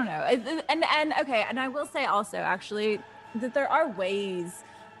 I don't know. And okay. And I will say also actually that there are ways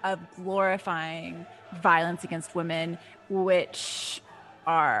of glorifying violence against women which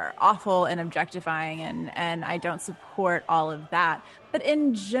are awful and objectifying, and I don't support all of that. But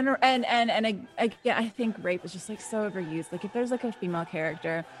in general, and again, I think rape is just like so overused. Like if there's like a female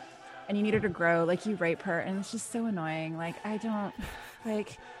character and you need her to grow, like you rape her, and it's just so annoying. Like I don't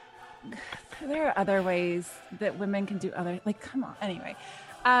like. There are other ways that women can do other. Like come on. Anyway,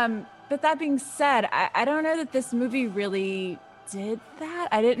 but that being said, I don't know that this movie really did that.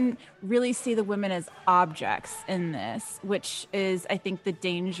 I didn't really see the women as objects in this, which is, I think, the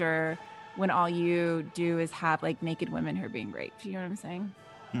danger when all you do is have like naked women who are being raped. You know what I'm saying?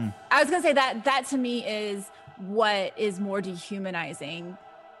 I was gonna say that to me is what is more dehumanizing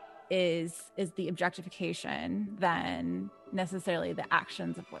is the objectification than necessarily the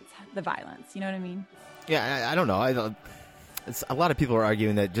actions of what's the violence. You know what I mean? Yeah, I don't know. It's a lot of people are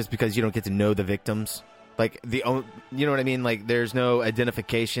arguing that just because you don't get to know the victims. Like you know what I mean? Like there's no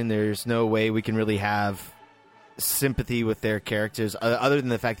identification. There's no way we can really have sympathy with their characters other than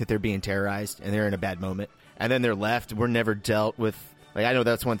the fact that they're being terrorized and they're in a bad moment. And then they're left. We're never dealt with. Like I know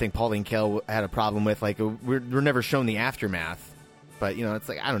that's one thing Pauline Kael had a problem with. Like we're never shown the aftermath. But it's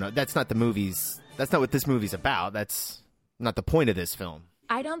like I don't know. That's not the movies. That's not what this movie's about. That's not the point of this film.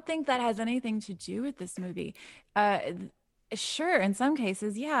 I don't think that has anything to do with this movie. Sure, in some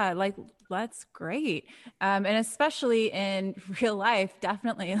cases, yeah, like that's great. And especially in real life,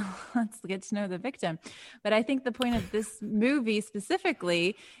 definitely let's get to know the victim. But I think the point of this movie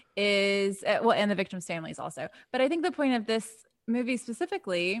specifically is, and the victim's families also. But I think the point of this movie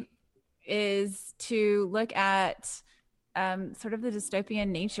specifically is to look at sort of the dystopian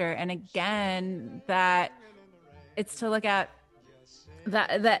nature. And again, that it's to look at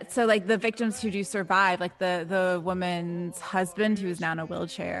that so like the victims who do survive, like the woman's husband who is now in a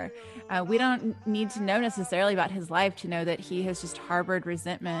wheelchair, we don't need to know necessarily about his life to know that he has just harbored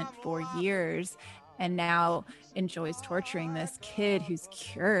resentment for years and now enjoys torturing this kid who's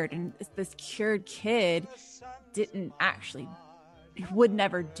cured, and this cured kid would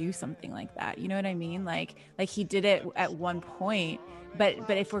never do something like that. You know what I mean? Like he did it at one point, but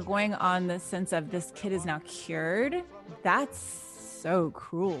if we're going on the sense of this kid is now cured, that's so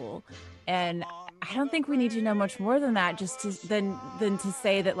cruel. And I don't think we need to know much more than that than to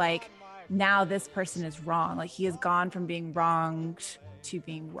say that like now this person is wrong. Like he has gone from being wronged to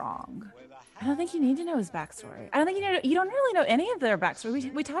being wrong. I don't think you need to know his backstory. I don't think you don't really know any of their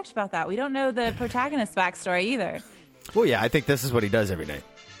backstory. We talked about that. We don't know the protagonist's backstory either. Well, yeah, I think this is what he does every day.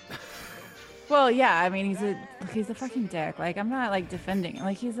 Well, yeah, I mean, he's a fucking dick. Like, I'm not, like, defending him.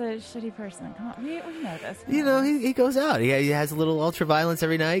 Like, he's a shitty person. Come on, we know this. He goes out. He has a little ultra-violence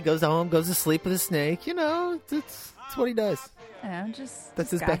every night. Goes home, goes to sleep with a snake. That's what he does.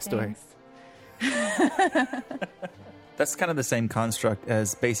 That's his backstory. That's kind of the same construct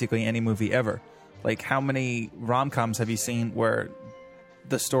as basically any movie ever. Like, how many rom-coms have you seen where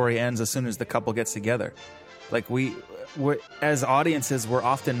the story ends as soon as the couple gets together? Like, we're as audiences, we're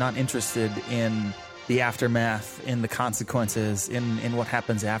often not interested in the aftermath, in the consequences, in what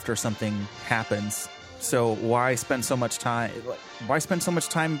happens after something happens. So why spend so much time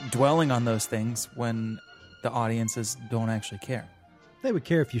dwelling on those things when the audiences don't actually care? They would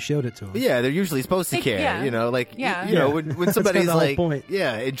care if you showed it to them. Yeah, they're usually supposed to care. Yeah. When somebody's like, point.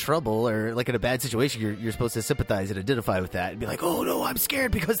 in trouble or like in a bad situation, you're supposed to sympathize and identify with that and be like, oh no, I'm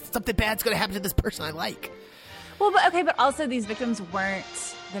scared because something bad's going to happen to this person I like. Well, but also these victims weren't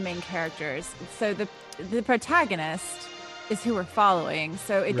the main characters. So the protagonist is who we're following.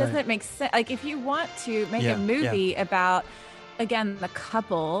 So it doesn't make sense. Like if you want to make a movie about, again, the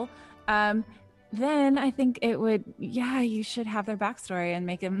couple, then I think it would, you should have their backstory and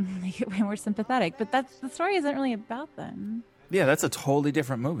make it way more sympathetic. But the story isn't really about them. Yeah, that's a totally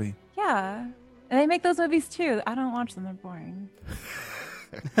different movie. Yeah. And they make those movies too. I don't watch them. They're boring.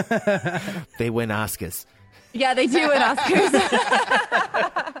 They win Oscars. Yeah, they do win Oscars.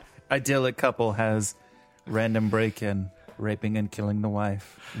 Idyllic Couple has Random break-in, raping and killing the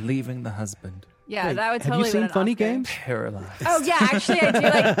wife, leaving the husband. Yeah, Wait, that would have totally you seen win an Funny Oscar. Games? Paralyzed. Oh yeah, actually I do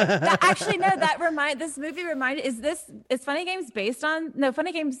like that. Actually, no, this movie reminded. Is Funny Games based on? No,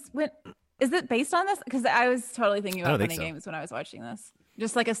 Funny Games went. Is it based on this? Because I was totally thinking about Funny Games when I was watching this.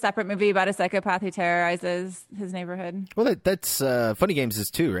 Just like a separate movie about a psychopath who terrorizes his neighborhood. Well, that's Funny Games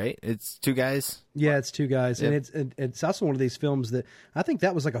is 2, right? It's 2 guys. Yeah, it's 2 guys, Yep. and it's also one of these films that I think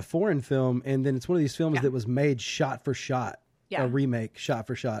that was like a foreign film, and then it's one of these films that was made shot for shot, a remake shot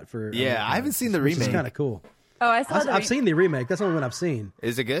for shot for. Yeah, I haven't seen the which remake. It's kind of cool. Oh, I've seen the remake. That's the only one I've seen.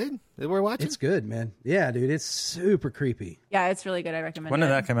 Is it good? That we're watching? It's good, man. Yeah, dude, it's super creepy. Yeah, it's really good. I recommend When it.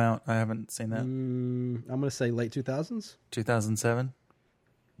 did that come out? I haven't seen that. I'm gonna say late 2000s. 2007.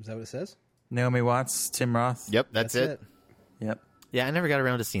 Is that what it says? Naomi Watts, Tim Roth. Yep, that's it. Yep. Yeah, I never got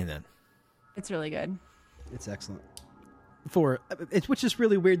around to seeing that. It's really good. It's excellent. Which is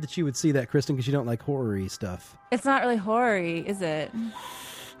really weird that you would see that, Kristen, because you don't like horror-y stuff. It's not really horror-y, is it?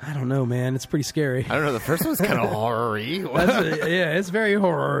 I don't know, man. It's pretty scary. I don't know. The first one's kind of horror-y. Yeah, it's very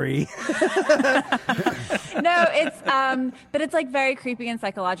horror-y. No, it's but it's like very creepy and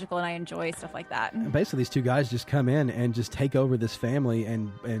psychological, and I enjoy stuff like that. And basically, these 2 guys just come in and just take over this family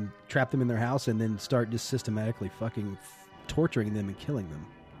and trap them in their house and then start just systematically fucking torturing them and killing them.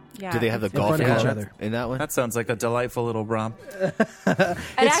 Yeah, Do they have the in golf front of each club other in that one? That sounds like a delightful little romp.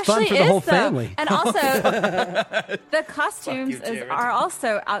 It's fun for the whole family. And also, the costumes are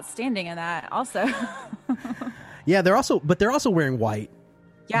also outstanding in that. Also, Yeah, they're also wearing white.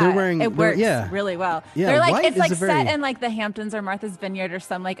 yeah, They're wearing it works yeah. really well. Yeah, They're like white it's like is a very- set in like the Hamptons or Martha's Vineyard or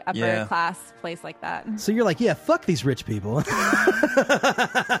some like upper class place like that. So you're like, yeah, fuck these rich people. And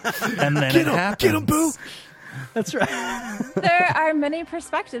then it happens. Get him, boo! That's right. There are many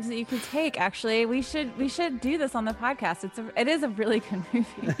perspectives that you could take. Actually, we should do this on the podcast. It is a really good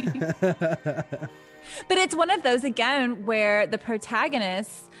movie. But it's one of those again where the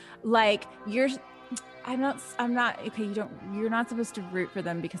protagonists, like I'm not okay. You're not supposed to root for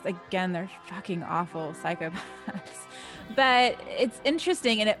them because again, they're fucking awful psychopaths. But it's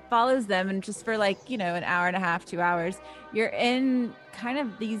interesting and it follows them, and just for like, an hour and a half, 2 hours, you're in kind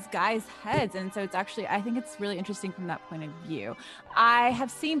of these guys' heads. And so it's actually, I think it's really interesting from that point of view. I have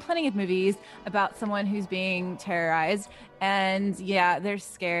seen plenty of movies about someone who's being terrorized, and yeah, they're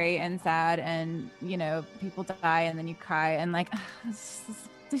scary and sad, and people die and then you cry and like,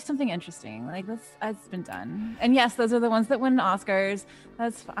 do something interesting. Like that's been done. And yes, those are the ones that win Oscars. I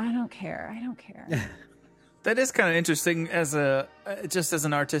don't care. That is kind of interesting as just as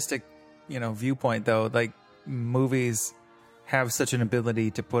an artistic, viewpoint though. Like movies have such an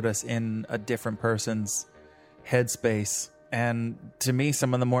ability to put us in a different person's headspace. And to me,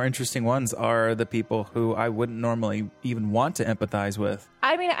 some of the more interesting ones are the people who I wouldn't normally even want to empathize with.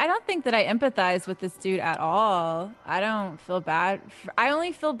 I mean, I don't think that I empathize with this dude at all. I don't feel bad. I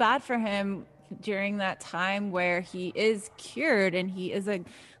only feel bad for him during that time where he is cured and he is a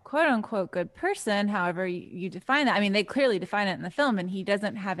quote unquote good person, however you define that. I mean, they clearly define it in the film, and he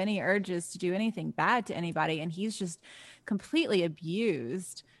doesn't have any urges to do anything bad to anybody, and he's just completely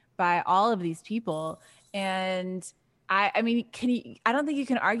abused by all of these people. And I mean, I don't think you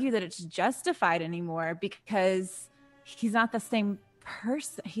can argue that it's justified anymore, because he's not the same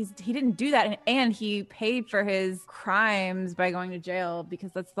person. He didn't do that, and he paid for his crimes by going to jail,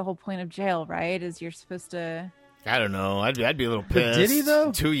 because that's the whole point of jail, right? Is you're supposed to. I don't know. I'd be a little pissed. Did he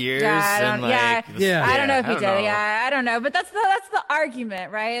though? 2 years. Yeah, I don't know if he did. Know. Yeah, I don't know. But that's the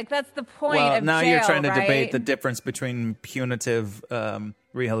argument, right? Like that's the point of now jail, you're trying to right? debate the difference between punitive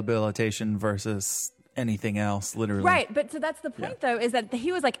rehabilitation versus anything else, literally. Right, but so that's the point, though, is that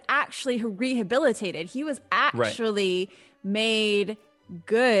he was like actually rehabilitated. He was actually made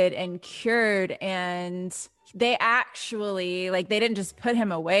good and cured, and they actually they didn't just put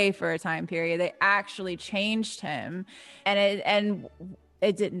him away for a time period. They actually changed him, and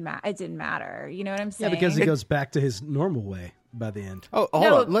it didn't matter. You know what I'm saying? Yeah, because he goes back to his normal way by the end. Oh,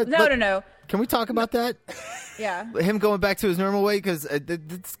 hold on. No. Can we talk about that? Yeah. Him going back to his normal way, because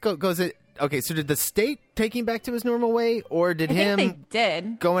this goes. Okay, so did the state take him back to his normal way, or did I think they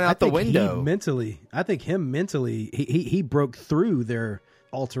did. going out the window? I think him mentally, he broke through their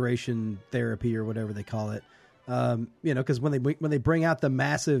alteration therapy or whatever they call it. Because when they bring out the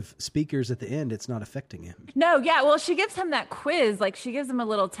massive speakers at the end, it's not affecting him. No, yeah. Well, she gives him that quiz. Like she gives him a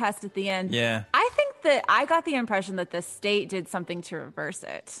little test at the end. Yeah. I think got the impression that the state did something to reverse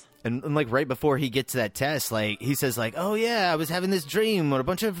it. And like right before he gets to that test, like he says like, "Oh yeah, I was having this dream where a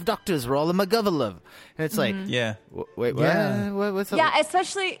bunch of doctors were all in my governor." And it's like, Yeah. Wait, what? Yeah. What's up? Yeah,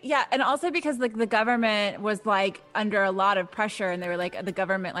 especially and also because like the government was like under a lot of pressure, and they were like the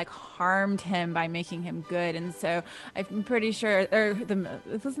government like harmed him by making him good, and so I'm pretty sure it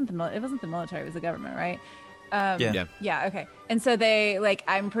wasn't the military, it was the government, right? Yeah, okay. And so they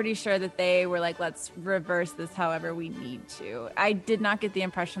I'm pretty sure that they were like, let's reverse this however we need to. I did not get the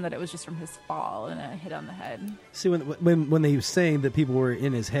impression that it was just from his fall and a hit on the head. See, when they were saying that people were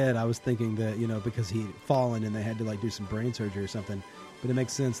in his head, I was thinking that, because he'd fallen and they had to like do some brain surgery or something. But it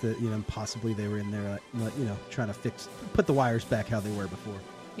makes sense that, possibly they were in there, trying to put the wires back how they were before.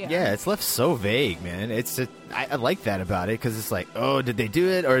 Yeah, it's left so vague, man. I like that about it, because it's like, oh, did they do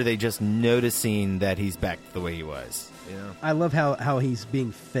it, or are they just noticing that he's back the way he was? I love how he's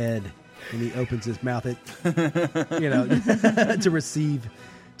being fed when he opens his mouth, to receive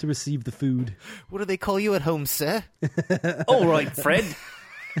the food. What do they call you at home, sir? All right, Fred.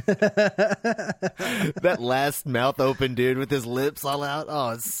 That last mouth open dude with his lips all out. Oh,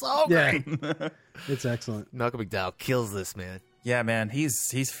 it's so great. It's excellent. Malcolm McDowell kills this, man. Yeah, man,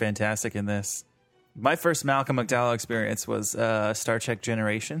 he's fantastic in this. My first Malcolm McDowell experience was Star Trek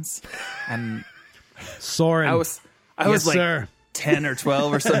Generations, and Soren. I was like sir. 10 or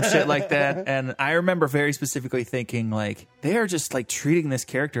 12 or some shit like that, and I remember very specifically thinking like they are just like treating this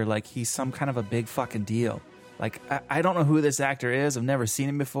character like he's some kind of a big fucking deal. Like I don't know who this actor is. I've never seen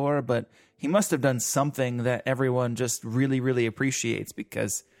him before, but he must have done something that everyone just really, really appreciates,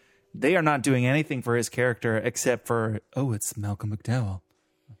 because they are not doing anything for his character except for, it's Malcolm McDowell.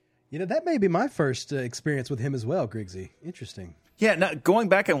 That may be my first experience with him as well, Griggsy. Interesting. Yeah, now, going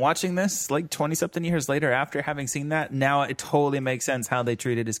back and watching this, like 20-something years later after having seen that, now it totally makes sense how they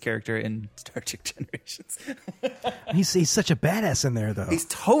treated his character in Star Trek Generations. He's such a badass in there, though. He's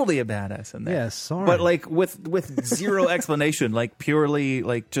totally a badass in there. Yeah, sorry. But like with zero explanation, like purely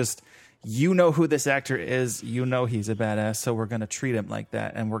like just... who this actor is, he's a badass, so we're going to treat him like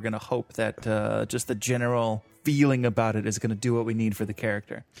that, and we're going to hope that just the general feeling about it is going to do what we need for the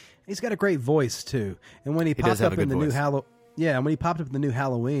character. He's got a great voice, too. And when he popped up in the new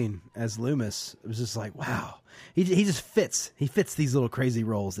Halloween as Loomis, it was just like, wow. He just fits. He fits these little crazy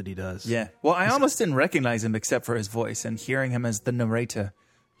roles that he does. Yeah. Well, I almost didn't recognize him except for his voice, and hearing him as the narrator.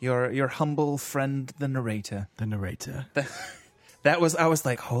 Your humble friend, the narrator. The narrator. I was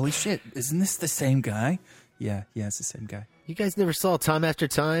like, holy shit, isn't this the same guy? Yeah, it's the same guy. You guys never saw Time After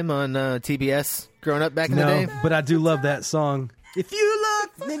Time on TBS growing up back in the day? No, but I do love that song. If you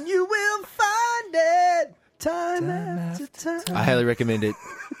look, then you will find it. Time after time. I highly recommend it.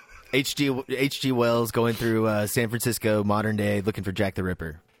 H.G. Wells going through San Francisco, modern day, looking for Jack the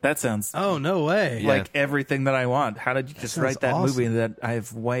Ripper. That sounds... Oh, no way. Like everything that I want. How did you just write that awesome. movie that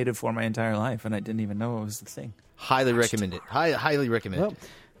I've waited for my entire life, and I didn't even know it was the thing? Highly recommend it. Highly recommend it.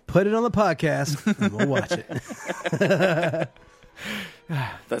 Put it on the podcast, and we'll watch it.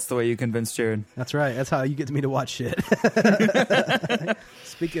 That's the way you convinced Jared. That's right. That's how you get me to watch shit.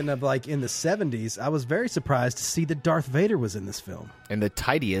 Speaking of like in the 70s, I was very surprised to see that Darth Vader was in this film. And the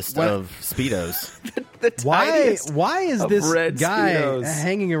tidiest of Speedos. Why is this guy Speedos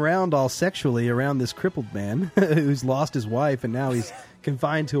hanging around all sexually around this crippled man who's lost his wife and now he's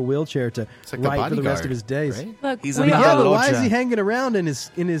confined to a wheelchair to write for the rest of his days? Right? Look, He's we another all, Lord why is Jack. he hanging around in his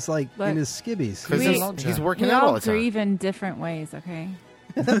skibbies? Because he's working we out all all the time. grieve in different ways, okay?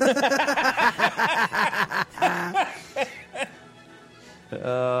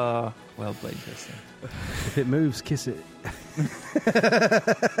 Well played, Kristen. If it moves, kiss it.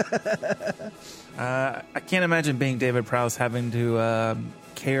 I can't imagine being David Prowse having to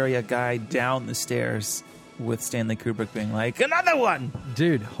carry a guy down the stairs with Stanley Kubrick being like, another one!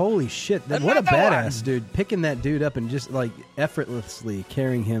 Dude, holy shit. What a Another badass, one! dude. Picking that dude up and just like effortlessly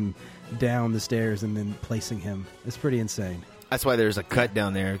carrying him down the stairs and then placing him. It's pretty insane. That's why there's a cut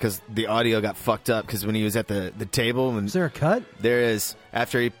down there, because the audio got fucked up, because when he was at the table... Is there a cut? There is.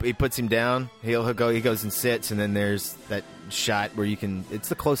 After he puts him down, he goes and sits, and then there's that shot where you can... It's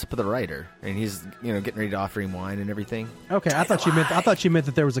the close-up of the writer, and he's getting ready to offer him wine and everything. Okay, I thought you meant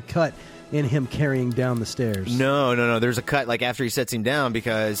that there was a cut in him carrying down the stairs. No. There's a cut like after he sets him down,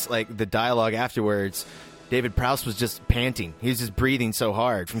 because like the dialogue afterwards... David Prowse was just panting. He was just breathing so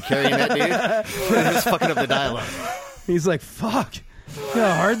hard from carrying that dude. It was fucking up the dialogue. He's like, fuck. You know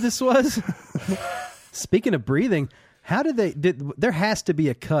how hard this was? Speaking of breathing, how did there has to be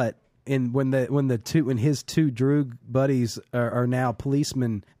a cut in when his two Droog buddies are now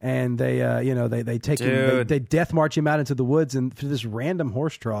policemen, and they take him, they death march him out into the woods and for this random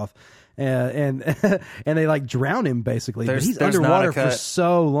horse trough. and they like drown him basically. But he's there's not underwater a cut. for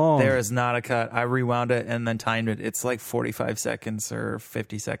so long. There is not a cut. I rewound it and then timed it. It's like 45 seconds or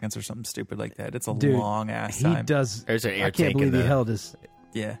 50 seconds or something stupid like that. It's a long ass time. He does. There's an air I can't tank believe in he the- held his.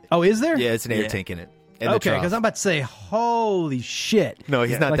 Yeah. Oh, is there? Yeah, it's an air tank in it. And the Okay, trough. because I'm about to say, holy shit. No,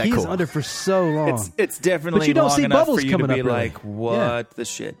 he's not like that he's cool. under for so long. It's definitely But you don't long see enough bubbles for you to coming be up, really. like, what the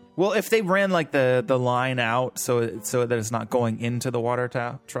shit? Well, if they ran like the line out so that it's not going into the water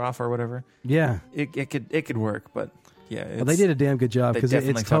trough or whatever, Yeah. it could work. But yeah, Well, they did a damn good job they because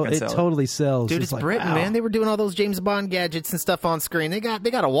definitely fucking it sell it. totally sells. Dude, it's like, Britain, wow. man. They were doing all those James Bond gadgets and stuff on screen. They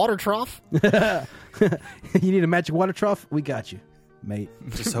got a water trough. You need a magic water trough? We got you, mate.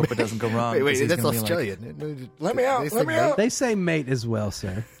 Just hope it doesn't go wrong. 'cause Wait, he's that's gonna be like, Australian. Let me out, let me out. They say mate as well,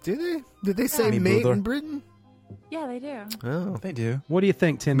 sir. Do they? Did they say Me mate brother. in Britain? Yeah, they do. Oh, they do. What do you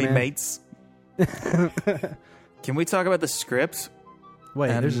think, Tin Me Man? mates. Can we talk about the script? Wait,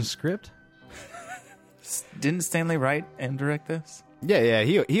 And- there's a script? Didn't Stanley write and direct this? yeah.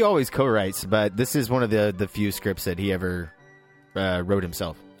 He always co-writes, but this is one of the few scripts that he ever wrote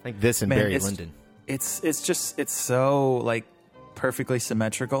himself. Like this and Man, Barry it's- Lyndon. It's so like perfectly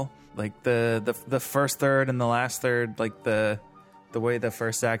symmetrical. Like the first third and the last third, like the way the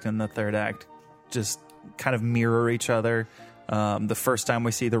first act and the third act just kind of mirror each other. The first time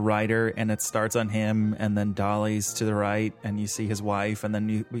we see the writer and it starts on him and then dollies to the right and you see his wife and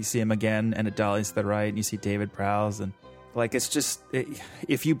then we see him again and it dollies to the right and you see David Prowse and like it's just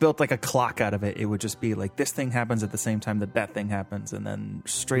if you built like a clock out of it, it would just be like this thing happens at the same time that thing happens and then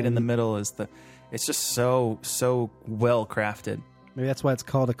straight in the middle is it's just so well crafted. Maybe that's why it's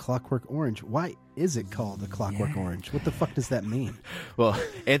called a Clockwork Orange. Why is it called a Clockwork Orange? What the fuck does that mean? Well,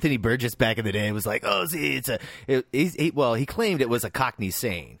 Anthony Burgess back in the day was like, "Oh, see, he claimed it was a Cockney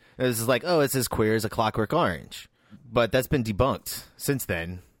saying. It was like, oh, it's as queer as a Clockwork Orange." But that's been debunked since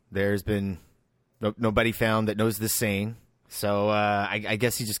then. There's been nobody found that knows this saying. So I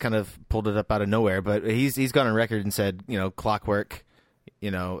guess he just kind of pulled it up out of nowhere. But he's gone on record and said, clockwork,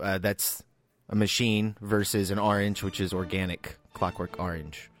 that's a machine versus an orange, which is organic. Clockwork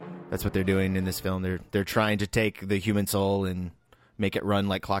Orange. That's what they're doing in this film. They're trying to take the human soul and make it run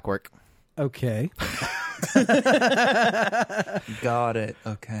like clockwork. Okay. Got it.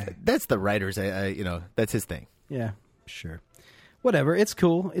 Okay. That's the writer's, that's his thing. Yeah, sure. Whatever. It's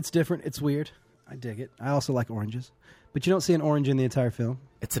cool. It's different. It's weird. I dig it. I also like oranges. But you don't see an orange in the entire film.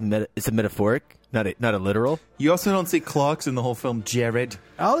 It's a metaphoric, not a literal. You also don't see clocks in the whole film, Jared.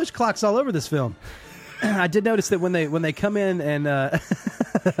 Oh, there's clocks all over this film. I did notice that when they come in and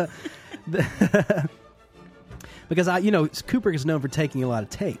because Kubrick is known for taking a lot of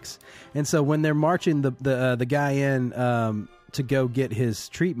takes, and so when they're marching the guy in to go get his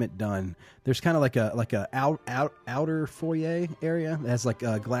treatment done, there's kind of like a outer foyer area that has like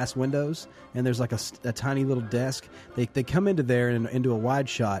glass windows, and there's like a tiny little desk. They come into there and into a wide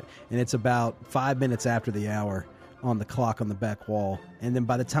shot, and it's about 5 minutes after the hour on the clock on the back wall, and then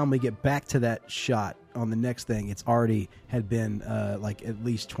by the time we get back to that shot on the next thing, it's already had been like at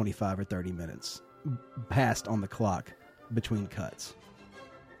least 25 or 30 minutes passed on the clock between cuts.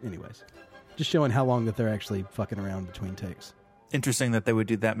 Anyways, just showing how long that they're actually fucking around between takes. Interesting that they would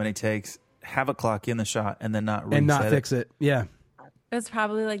do that many takes, have a clock in the shot, and then not reset And not fix it. Yeah. It was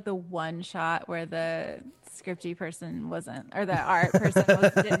probably like the one shot where the scripty person wasn't, or the art person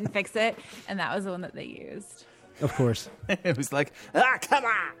didn't fix it, and that was the one that they used. Of course. It was like, come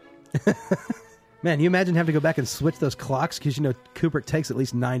on! Man, you imagine having to go back and switch those clocks? Because, Kubrick takes at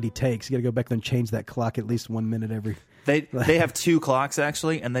least 90 takes. You got to go back there and change that clock at least 1 minute every... They have two clocks,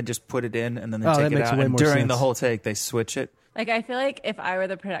 actually, and they just put it in, and then they Oh, take that it makes out, way and more during sense. the whole take, they switch it. Like, I feel like if I were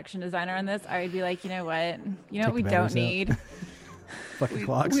the production designer on this, I would be like, you know what? You know what Take we the don't batteries out. need? Fucking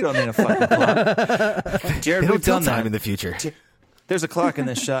clocks. We don't need a fucking clock. Jared, It'll we've tell done time that. in the future. There's a clock in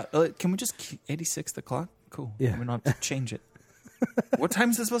this shot. Can we just 86 the clock? Cool. Yeah. We don't have to change it. What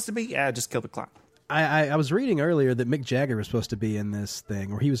time is it supposed to be? Yeah, just kill the clock. I was reading earlier that Mick Jagger was supposed to be in this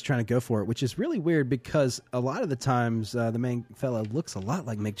thing, or he was trying to go for it, which is really weird because a lot of the times the main fella looks a lot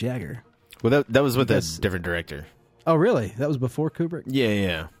like Mick Jagger. Well, that was with a Because- different director. Oh, really? That was before Kubrick?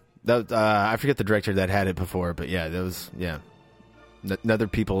 Yeah. That I forget the director that had it before, but yeah, that was other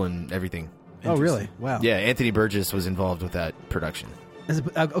people and everything. Oh, really? Wow. Yeah, Anthony Burgess was involved with that production.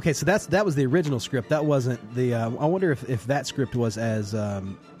 Okay, so that was the original script. That wasn't the. I wonder if that script was as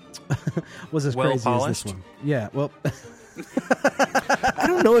was as Well crazy polished? as this one. Yeah. Well, I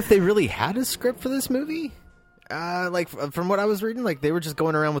don't know if they really had a script for this movie. Like from what I was reading, like they were just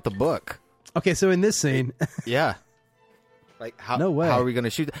going around with the book. okay. So in this scene, Yeah. Like how? No way. How are we going to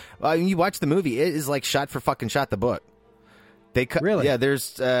shoot? You watch the movie; it is like shot for fucking shot the book. They cut. Really? Yeah,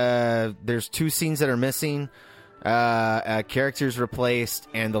 there's 2 scenes that are missing. Characters replaced,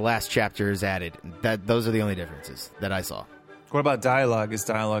 and the last chapter is added. Those are the only differences that I saw. What about dialogue? Is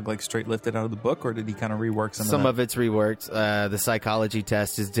dialogue like straight lifted out of the book, or did he kind of rework some of it's reworked. The psychology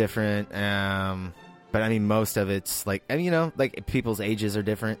test is different, but I mean most of it's like, I mean, you know, like people's ages are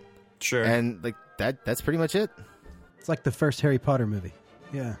different. Sure. And like that's pretty much it. It's like the first Harry Potter movie.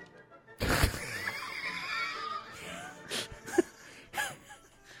 Yeah.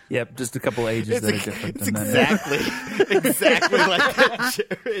 Yep, just a couple ages that are different. It's exactly like that,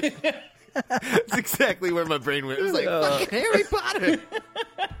 Jared. It's exactly where my brain went. It was like, fucking Harry Potter.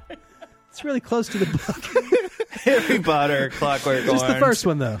 It's really close to the book. Harry Potter, Clockwork Orange. Just the first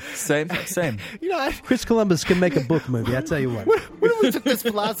one, though. Same. You know, Chris Columbus can make a book movie, I tell you what. What if we took this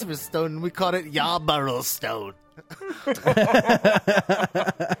Philosopher's Stone and we called it Yarborough Stone?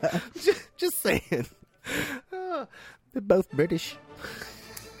 just saying. They're both British.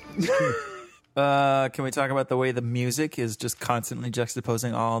 Can we talk about the way the music is just constantly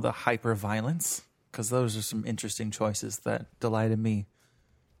juxtaposing all the hyper violence? Because those are some interesting choices that delighted me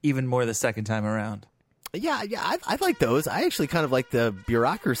even more the second time around. Yeah, I like those. I actually kind of like the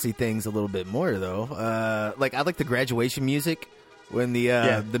bureaucracy things a little bit more, though. Like I like the graduation music when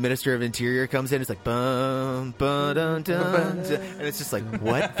the Minister of Interior comes in. It's like bum bum dun dun, and it's just like,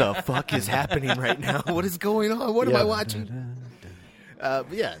 what the fuck is happening right now? What is going on? What am I watching?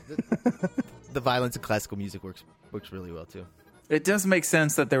 But yeah, the violence in classical music works really well too. It does make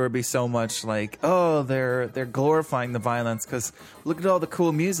sense that there would be so much like, oh, they're glorifying the violence because look at all the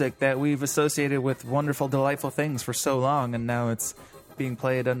cool music that we've associated with wonderful, delightful things for so long, and now it's being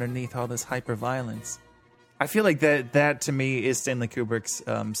played underneath all this hyper violence. I feel like that to me is Stanley Kubrick's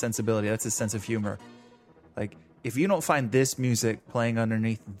sensibility. That's his sense of humor. Like, if you don't find this music playing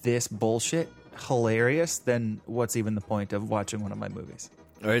underneath this bullshit hilarious, then what's even the point of watching one of my movies?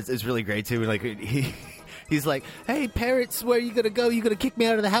 Or it's really great too. Like he's like, "Hey parrots, where are you gonna go? You gonna kick me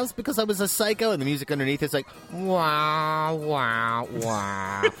out of the house because I was a psycho?" And the music underneath is like, "Wow, wow,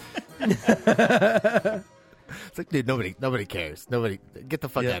 wow." It's like, dude, nobody cares. Nobody, get the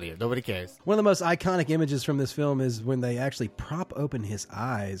fuck out of here. Nobody cares. One of the most iconic images from this film is when they actually prop open his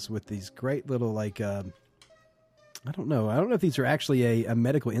eyes with these great little like. I don't know if these are actually a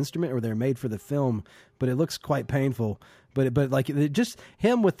medical instrument or they're made for the film, but it looks quite painful. But like just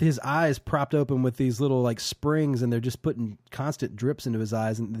him with his eyes propped open with these little like springs, and they're just putting constant drips into his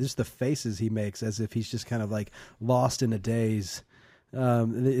eyes, and just the faces he makes as if he's just kind of like lost in a daze.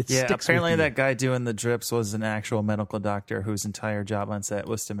 Apparently that guy doing the drips was an actual medical doctor whose entire job on set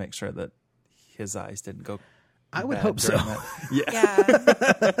was to make sure that his eyes didn't go. I would hope so. Yeah.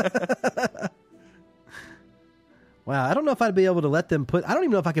 Wow, I don't know if I'd be able to let them put... I don't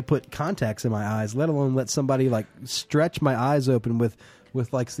even know if I could put contacts in my eyes, let alone let somebody like stretch my eyes open with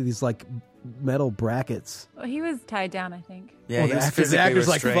like these like metal brackets. Well, he was tied down, I think. Yeah, he was the physically actor's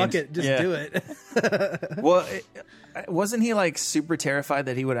restrained. like, fuck it, just do it. Well, wasn't he like super terrified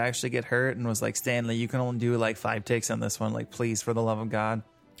that he would actually get hurt and was like, Stanley, you can only do like 5 takes on this one. Like, please, for the love of God.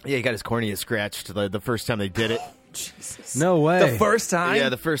 Yeah, he got his cornea scratched the first time they did it. Jesus. No way. The first time? Yeah,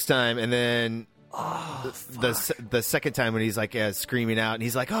 the first time, and then... the second time when he's like screaming out and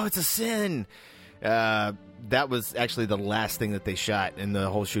he's like, oh, it's a sin, that was actually the last thing that they shot in the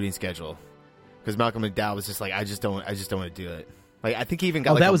whole shooting schedule, because Malcolm McDowell was just like, I just don't want to do it. Like, I think he even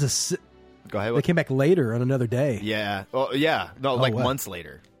got that was go ahead. They came back later on another day. Yeah. Oh yeah. No, like months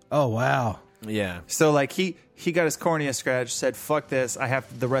later. Oh wow. Yeah. So like he got his cornea scratched, said, fuck this, I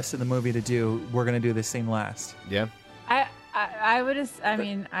have the rest of the movie to do, we're gonna do this scene last. Yeah. I would. I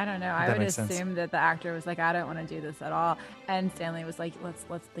mean, I don't know. I would assume sense. that the actor was like, I don't want to do this at all, and Stanley was like,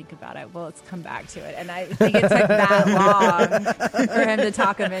 let's think about it. Well, let's come back to it. And I think it took that long for him to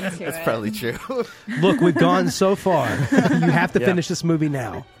talk him into it. That's probably true. Look, we've gone so far. You have to finish this movie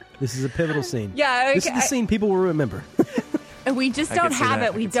now. This is a pivotal scene. Yeah, okay. This is the scene people will remember. And we just don't have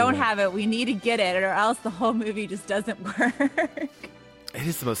it. We don't have it. We need to get it, or else the whole movie just doesn't work. It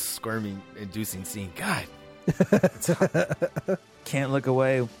is the most squirming-inducing scene. God. Can't look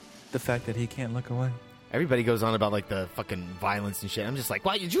away. The fact that he can't look away. Everybody goes on about like the fucking violence and shit. I'm just like,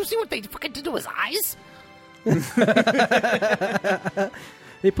 wow, did you see what they fucking did to his eyes?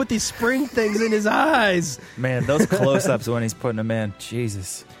 They put these spring things in his eyes. Man, those close-ups when he's putting them in.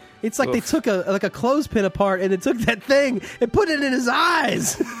 Jesus. It's like they took a clothespin apart and it took that thing and put it in his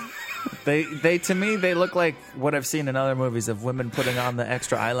eyes. They to me, they look like what I've seen in other movies of women putting on the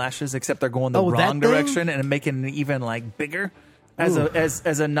extra eyelashes, except they're going the wrong direction and making it even like bigger.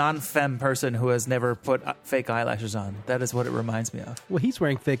 As a non-femme person who has never put fake eyelashes on, that is what it reminds me of. Well, he's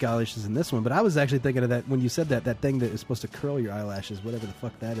wearing fake eyelashes in this one, but I was actually thinking of that when you said that thing that is supposed to curl your eyelashes, whatever the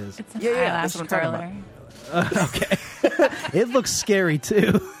fuck that is. It's an Yeah, eyelash that's what I'm curler. talking Okay. It looks scary,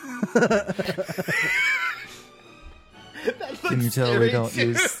 too. Can you tell we don't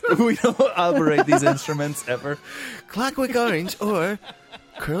operate these instruments ever? Clockwork Orange or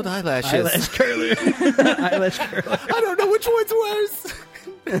curled eyelashes. Eyelash curler. Eyelash curler. I don't know which one's worse.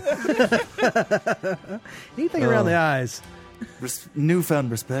 Anything around the eyes. Newfound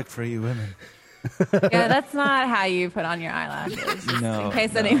respect for you women. Yeah, that's not how you put on your eyelashes. Just No, in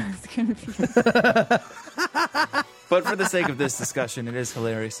case no. anyone's confused. But for the sake of this discussion, it is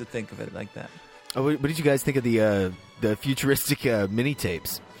hilarious to think of it like that. Oh, what did you guys think of the futuristic mini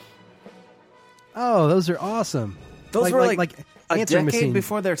tapes? Oh, those are awesome. Those were like a answering decade machine.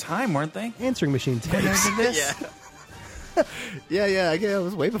 before their time, weren't they? Answering machine tapes. Yeah, it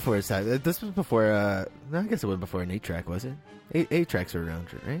was way before its time. This was before, no, I guess it was before an 8-track, was it? 8-tracks were around,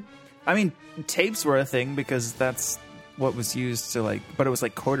 right? I mean, tapes were a thing because that's what was used to but it was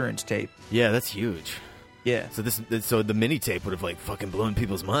like quarter-inch tape. Yeah, that's huge. Yeah. So the mini tape would have like fucking blown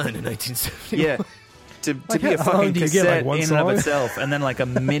people's mind in 1970. Yeah. To Like, be a how long fucking do you get, cassette like, one in and of song? itself, and then like a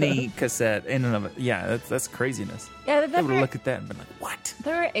mini cassette in and of it. Yeah, that's craziness. Yeah, They would have looked at that and been like, what?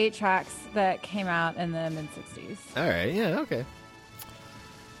 there were 8 tracks that came out in the mid-60s. All right, yeah, okay.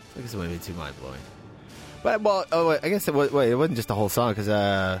 I guess it wouldn't be too mind blowing. But I guess it wasn't just the whole song because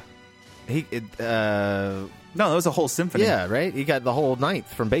No, that was a whole symphony. yeah, right. You got the whole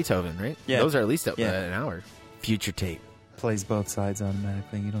ninth from Beethoven, right? Yeah. Those are at least Yeah. an hour. Future tape. Plays both sides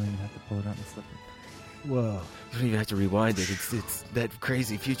automatically. You don't even have to pull it out and flip it. Whoa. You don't even have to rewind it. It's that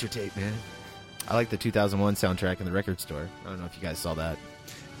crazy future tape, man. I like the 2001 soundtrack in the record store. I don't know if you guys saw that.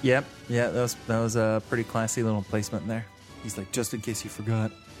 Yep. Yeah, that was a pretty classy little placement there. He's like, just in case you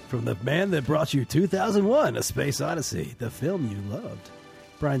forgot. From the band that brought you 2001, A Space Odyssey, the film you loved.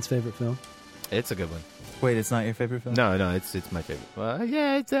 Brian's favorite film. It's a good one. Wait, it's not your favorite film? No, it's my favorite. Well,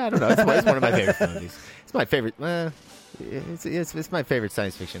 yeah, I don't know. It's one of my favorite movies. It's my favorite. It's my favorite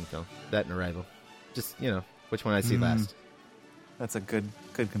science fiction film. That and Arrival. Just which one I see last. That's a good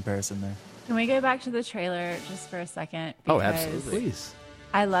comparison there. Can we go back to the trailer just for a second? Oh, Because absolutely. Please.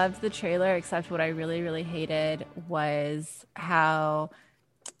 I loved the trailer, except what I really, really hated was how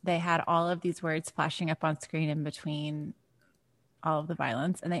they had all of these words flashing up on screen in between all of the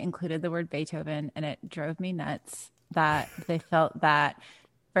violence, and they included the word Beethoven, and it drove me nuts that they felt that,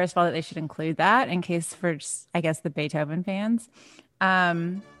 first of all, that they should include that in case for, just, I guess, the Beethoven fans.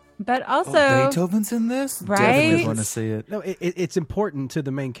 But also, Beethoven's in this? Right? Definitely want to see it. No, it's important to the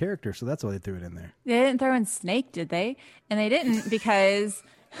main character, so that's why they threw it in there. they didn't throw in Snake, did they? And they didn't because...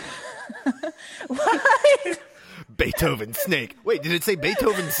 What? Beethoven Snake. Wait, did it say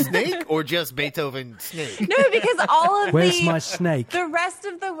Beethoven Snake or just Beethoven Snake? No, because all of Where's my snake? the rest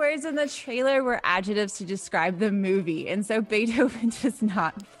of the words in the trailer were adjectives to describe the movie, and so Beethoven does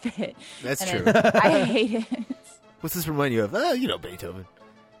not fit. That's And true. I hate it. What's this remind you of? Beethoven.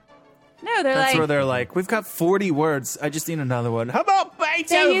 No, they're That's like where they're like, we've got 40 words. I just need another one. How about Beethoven?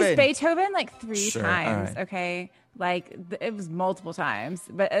 they used Beethoven like 3 Sure, times. all right. Okay, like it was multiple times,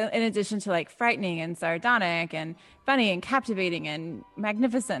 but in addition to like frightening and sardonic and funny and captivating and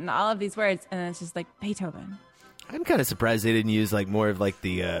magnificent and all of these words, and it's just like Beethoven. I'm kind of surprised they didn't use like more of like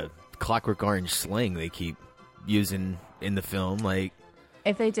the Clockwork Orange slang they keep using in the film. Like,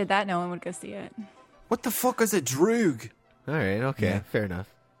 If they did that, no one would go see it. What the fuck is a droog? all right, okay, Yeah. fair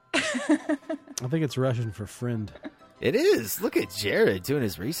enough. I think it's Russian for friend. It is. Look at Jared doing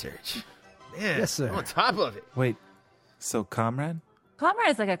his research. Man, Yes, sir. on top of it. Wait, so comrade? Comrade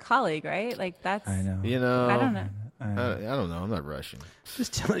is like a colleague, right? Like that's. I know. I don't know. I don't know. I'm not Russian.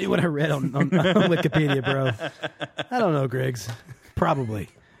 Just telling you what I read on Wikipedia, bro. I don't know, Griggs. Probably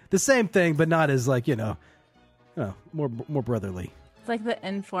the same thing, but not as like more brotherly. It's like the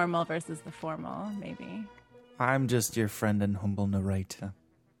informal versus the formal, maybe. I'm just your friend and humble narrator.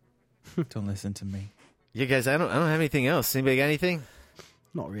 Don't listen to me. You guys, I don't have anything else. Anybody got anything?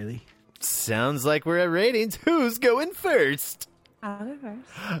 Not really. Sounds like we're at ratings. Who's going first? I'll go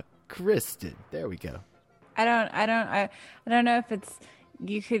first. Kristen. There we go. I don't know if it's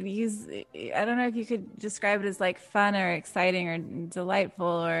you could use. I don't know if you could describe it as like fun or exciting or delightful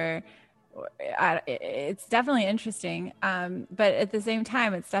or it's definitely interesting. But at the same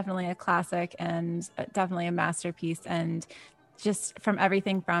time, it's definitely a classic and definitely a masterpiece. And just from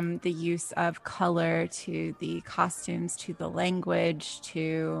everything from the use of color to the costumes to the language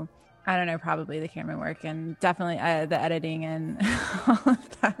to, I don't know, probably the camera work and definitely the editing and all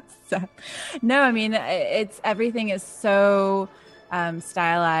of that stuff. No, I mean, everything is so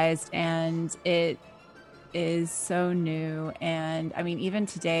stylized, and it is so new. And I mean, even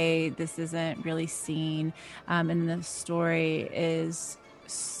today, this isn't really seen. And the story is,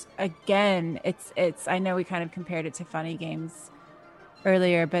 again, it's. I know we kind of compared it to Funny Games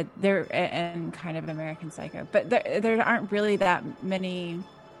earlier, but and kind of American Psycho, but there aren't really that many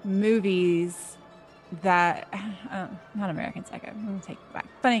movies that not American Psycho. I'm gonna take it back.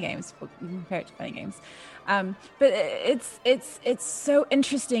 Funny Games. We'll compare it to Funny Games. But it's so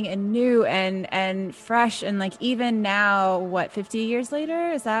interesting and new and fresh, and like even now, what, 50 years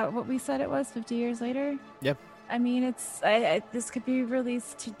later? Is that what we said it was? 50 years later? Yep. I mean, this could be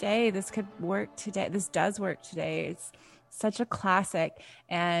released today. This could work today. This does work today. It's such a classic,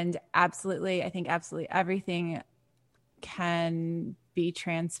 and absolutely, I think absolutely everything can be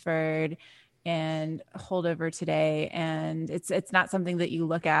transferred and hold over today. And it's not something that you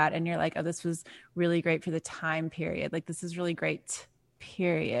look at and you're like, oh, this was really great for the time period. Like, this is really great,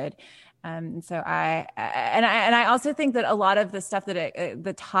 period. So I also think that a lot of the stuff that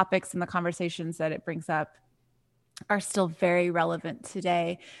the topics and the conversations that it brings up are still very relevant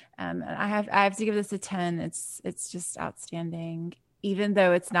today. And I have to give this a 10. It's just outstanding, even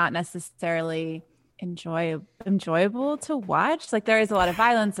though it's not necessarily enjoyable to watch. Like, there is a lot of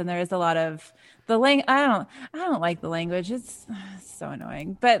violence and there is a lot of the I don't like the language. It's so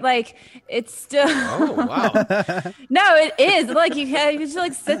annoying, but like, it's still no, it is like you just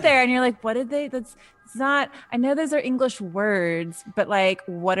like sit there and you're like, what did they? It's not. I know those are English words, but like,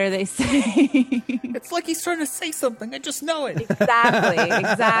 what are they saying? It's like he's trying to say something. I just know it.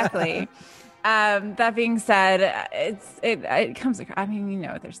 Exactly. That being said, it comes across. I mean,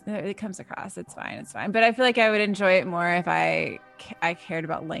 it comes across. It's fine. But I feel like I would enjoy it more if I cared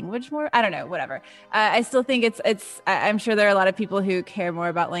about language more. I don't know. Whatever. I still think it's. I'm sure there are a lot of people who care more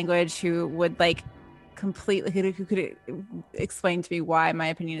about language who would like completely who could explain to me why my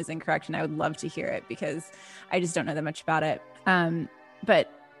opinion is incorrect, and I would love to hear it because I just don't know that much about it.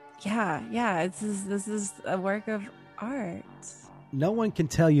 But yeah, this is a work of art. No one can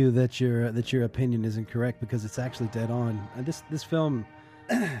tell you that your opinion is incorrect because it's actually dead on. And this film,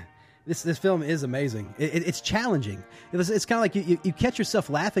 this film is amazing. It's challenging. It's kind of like you catch yourself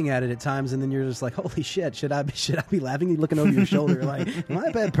laughing at it at times, and then you're just like, "Holy shit! Should I be laughing?" You're looking over your shoulder, like, "Am I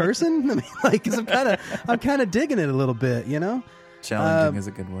a bad person?" I mean, like, because I'm kind of digging it a little bit, you know. Challenging is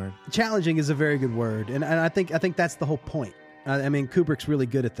a good word. Challenging is a very good word, and I think that's the whole point. I mean, Kubrick's really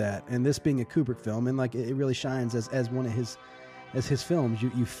good at that, and this being a Kubrick film, and like it really shines as one of his. As his films,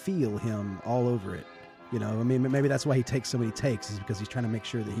 you feel him all over it. You know, I mean, maybe that's why he takes so many takes, is because he's trying to make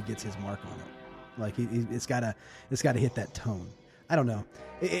sure that he gets his mark on it. Like it's gotta hit that tone. I don't know.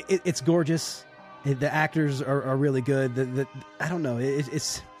 It's gorgeous. The actors are really good. I don't know.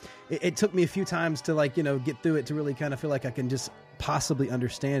 It took me a few times to like, you know, get through it to really kind of feel like I can just possibly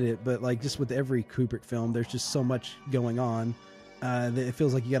understand it. But like just with every Kubrick film, there's just so much going on that it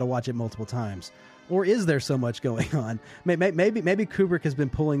feels like you got to watch it multiple times. Or is there so much going on? Maybe Kubrick has been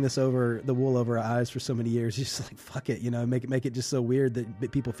pulling this over the wool over our eyes for so many years. He's just like, fuck it, you know, make it just so weird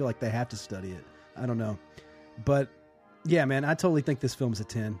that people feel like they have to study it. I don't know. But yeah, man, I totally think this film's a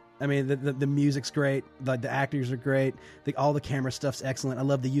 10. I mean, the music's great. The actors are great. All the camera stuff's excellent. I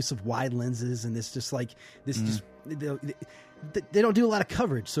love the use of wide lenses, and it's just like this. Just they don't do a lot of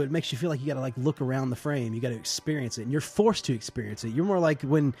coverage, so it makes you feel like you got to like look around the frame. You got to experience it, and you're forced to experience it. You're more like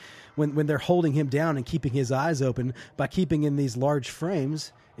when they're holding him down and keeping his eyes open by keeping in these large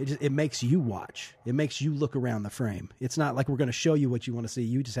frames. It makes you watch. It makes you look around the frame. It's not like we're going to show you what you want to see.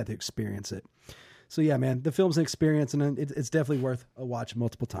 You just have to experience it. So yeah, man, the film's an experience, and it's definitely worth a watch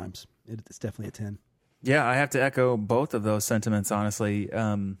multiple times. It's definitely a 10. Yeah, I have to echo both of those sentiments, honestly.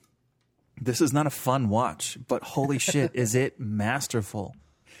 This is not a fun watch, but holy shit, is it masterful.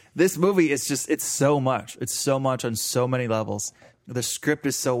 This movie is just, it's so much. It's so much on so many levels. The script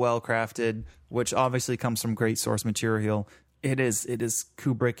is so well crafted, which obviously comes from great source material. It is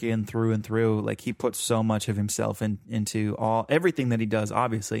Kubrickian through and through. Like, he puts so much of himself into everything that he does,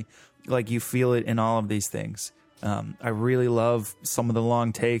 obviously. Like, you feel it in all of these things. I really love some of the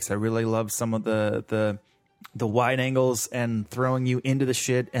long takes. I really love some of the wide angles and throwing you into the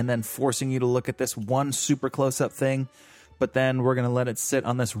shit and then forcing you to look at this one super close-up thing. But then we're going to let it sit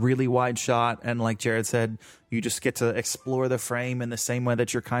on this really wide shot. And like Jared said, you just get to explore the frame in the same way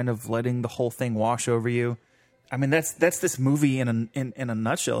that you're kind of letting the whole thing wash over you. I mean, that's this movie in a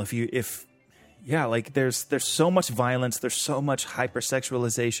nutshell. Like there's so much violence, there's so much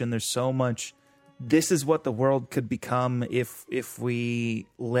hypersexualization, there's so much. This is what the world could become if we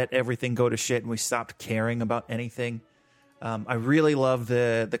let everything go to shit and we stopped caring about anything. I really love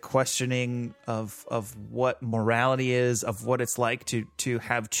the questioning of what morality is, of what it's like to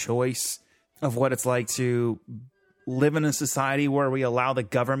have choice, of what it's like to live in a society where we allow the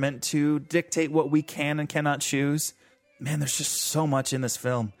government to dictate what we can and cannot choose. Man, there's just so much in this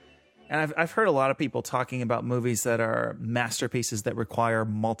film. And I've heard a lot of people talking about movies that are masterpieces that require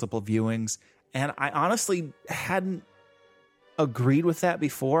multiple viewings. And I honestly hadn't agreed with that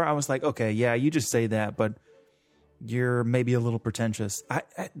before. I was like, okay, yeah, you just say that, but you're maybe a little pretentious.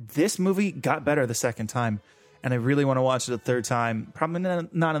 This movie got better the second time, and I really want to watch it a third time. Probably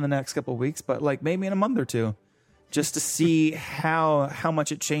not in the next couple of weeks, but like maybe in a month or two, just to see how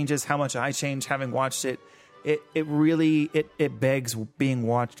much it changes, how much I change having watched it. It really begs being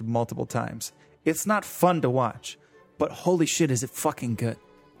watched multiple times. It's not fun to watch, but holy shit, is it fucking good!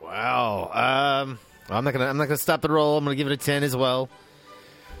 Wow. I'm not gonna stop the roll. I'm gonna give it a 10 as well.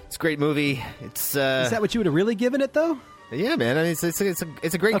 It's a great movie. It's Is that what you would have really given it though? Yeah, man. I mean,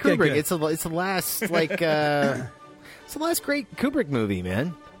 it's a great Okay, Kubrick. good. It's the last it's the last great Kubrick movie,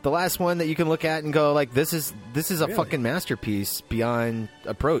 man. The last one that you can look at and go like, this is a fucking masterpiece beyond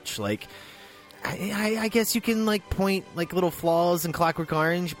approach. Like, I guess you can like point like little flaws in Clockwork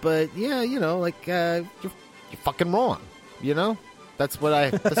Orange, but yeah, you know, like you're fucking wrong. You know, that's what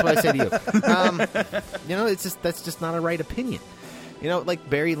I say to you. You know, that's just not a right opinion. You know, like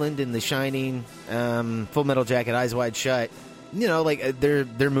Barry Lyndon, The Shining, Full Metal Jacket, Eyes Wide Shut. You know, like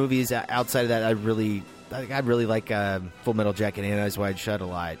their movies outside of that, I really like Full Metal Jacket and Eyes Wide Shut a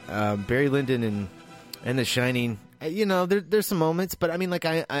lot. Barry Lyndon and The Shining. You know, there's some moments, but I mean, like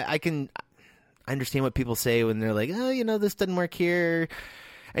I can understand what people say when they're like, oh, you know, this doesn't work here.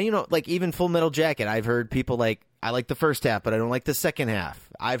 And you know, like even Full Metal Jacket, I've heard people like, I like the first half, but I don't like the second half.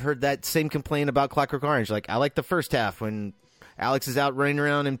 I've heard that same complaint about Clockwork Orange. Like, I like the first half when Alex is out running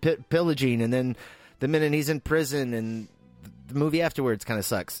around and pillaging, and then the minute he's in prison, and the movie afterwards kind of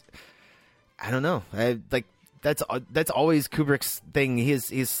sucks. I don't know. That's always Kubrick's thing.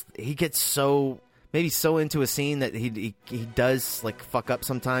 He gets so into a scene that he does like fuck up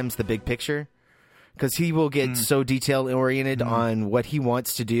sometimes the big picture, because he will get so detail oriented on what he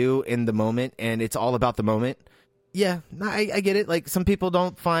wants to do in the moment, and it's all about the moment. Yeah, I get it. Like, some people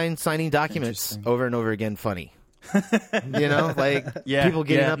don't find signing documents over and over again funny. You know, like people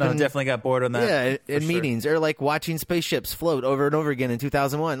getting up and definitely got bored on that. Yeah, in meetings, or like watching spaceships float over and over again in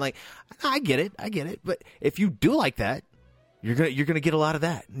 2001. Like, I get it. But if you do like that, you're gonna get a lot of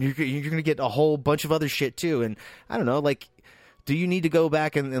that. You're gonna get a whole bunch of other shit too. And I don't know, like, do you need to go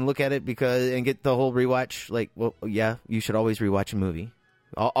back and look at it and get the whole rewatch? Like, well, yeah, you should always rewatch a movie.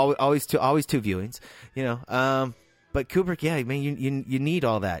 Always two viewings. You know, but Kubrick, yeah, man, you need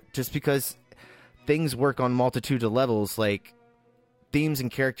all that just because things work on multitude of levels. Like, themes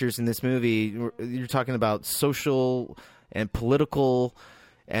and characters in this movie, you're talking about social and political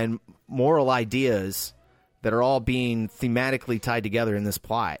and moral ideas that are all being thematically tied together in this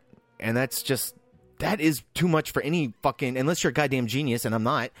plot. And that is too much for any fucking, unless you're a goddamn genius, and I'm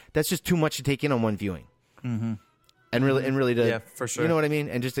not, that's just too much to take in on one viewing. Mm-hmm. And really to, yeah, for sure. You know what I mean?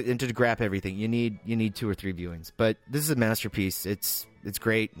 And just to grab everything, you need 2 or 3 viewings. But this is a masterpiece. It's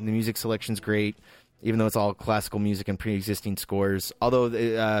great. The music selection's great, even though it's all classical music and pre-existing scores.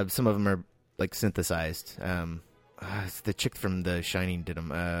 Although some of them are like synthesized. The chick from The Shining did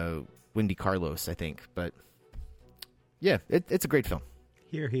them. Wendy Carlos, I think. But yeah, it's a great film.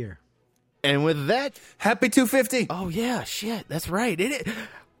 Hear, hear. And with that, happy 250. Oh yeah, shit, that's right.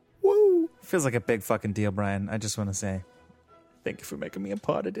 Woo! Feels like a big fucking deal, Brian. I just want to say, thank you for making me a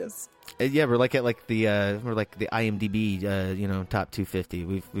part of this. Yeah, we're like at the IMDb, top 250.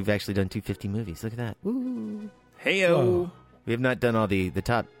 We've actually done 250 movies. Look at that. Woo! Heyo! Whoa. We have not done all the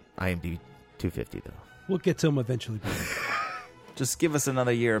top IMDb 250 though. We'll get to them eventually. Just give us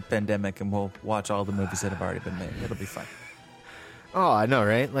another year of pandemic, and we'll watch all the movies that have already been made. It'll be fun. Oh, I know,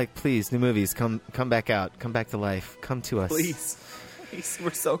 right? Like, please, new movies, come back out, come back to life, come to us, please.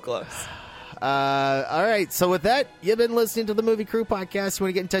 We're so close. All right, so with that, you've been listening to the Movie Crew podcast. You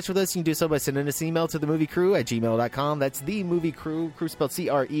want to get in touch with us, you can do so by sending us an email to themoviecrew@gmail.com. That's the Movie Crew, crew spelled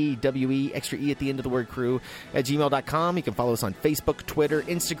CREWE, extra E at the end of the word crew, @gmail.com. You can follow us on Facebook, Twitter,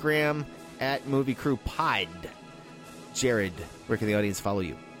 Instagram, @MovieCrewPod. Jared, where can the audience follow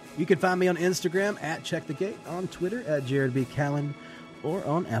you? You can find me on Instagram @CheckTheGate, on Twitter @JaredB.Callan, or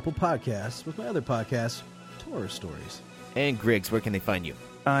on Apple Podcasts with my other podcast, Horror Stories. And Griggs, where can they find you?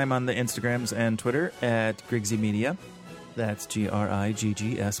 I'm on the Instagrams and Twitter @Griggsy Media. That's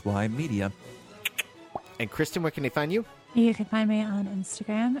GRIGGSY Media. And Kristen, where can they find you? You can find me on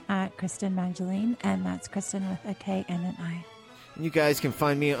Instagram @Kristen Magdalene, and that's Kristen with a K and an I. You guys can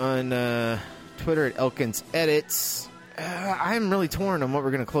find me on Twitter @Elkins Edits. I'm really torn on what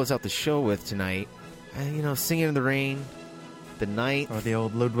we're going to close out the show with tonight. Singing in the Rain, the Ninth. Or the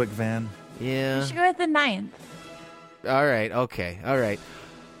old Ludwig van. Yeah. You should go with the 9th. All right, okay, all right.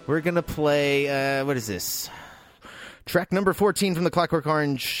 We're going to play, what is this? Track number 14 from the Clockwork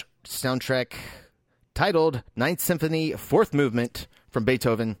Orange soundtrack, titled Ninth Symphony, 4th Movement from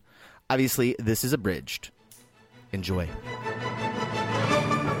Beethoven. Obviously, this is abridged. Enjoy.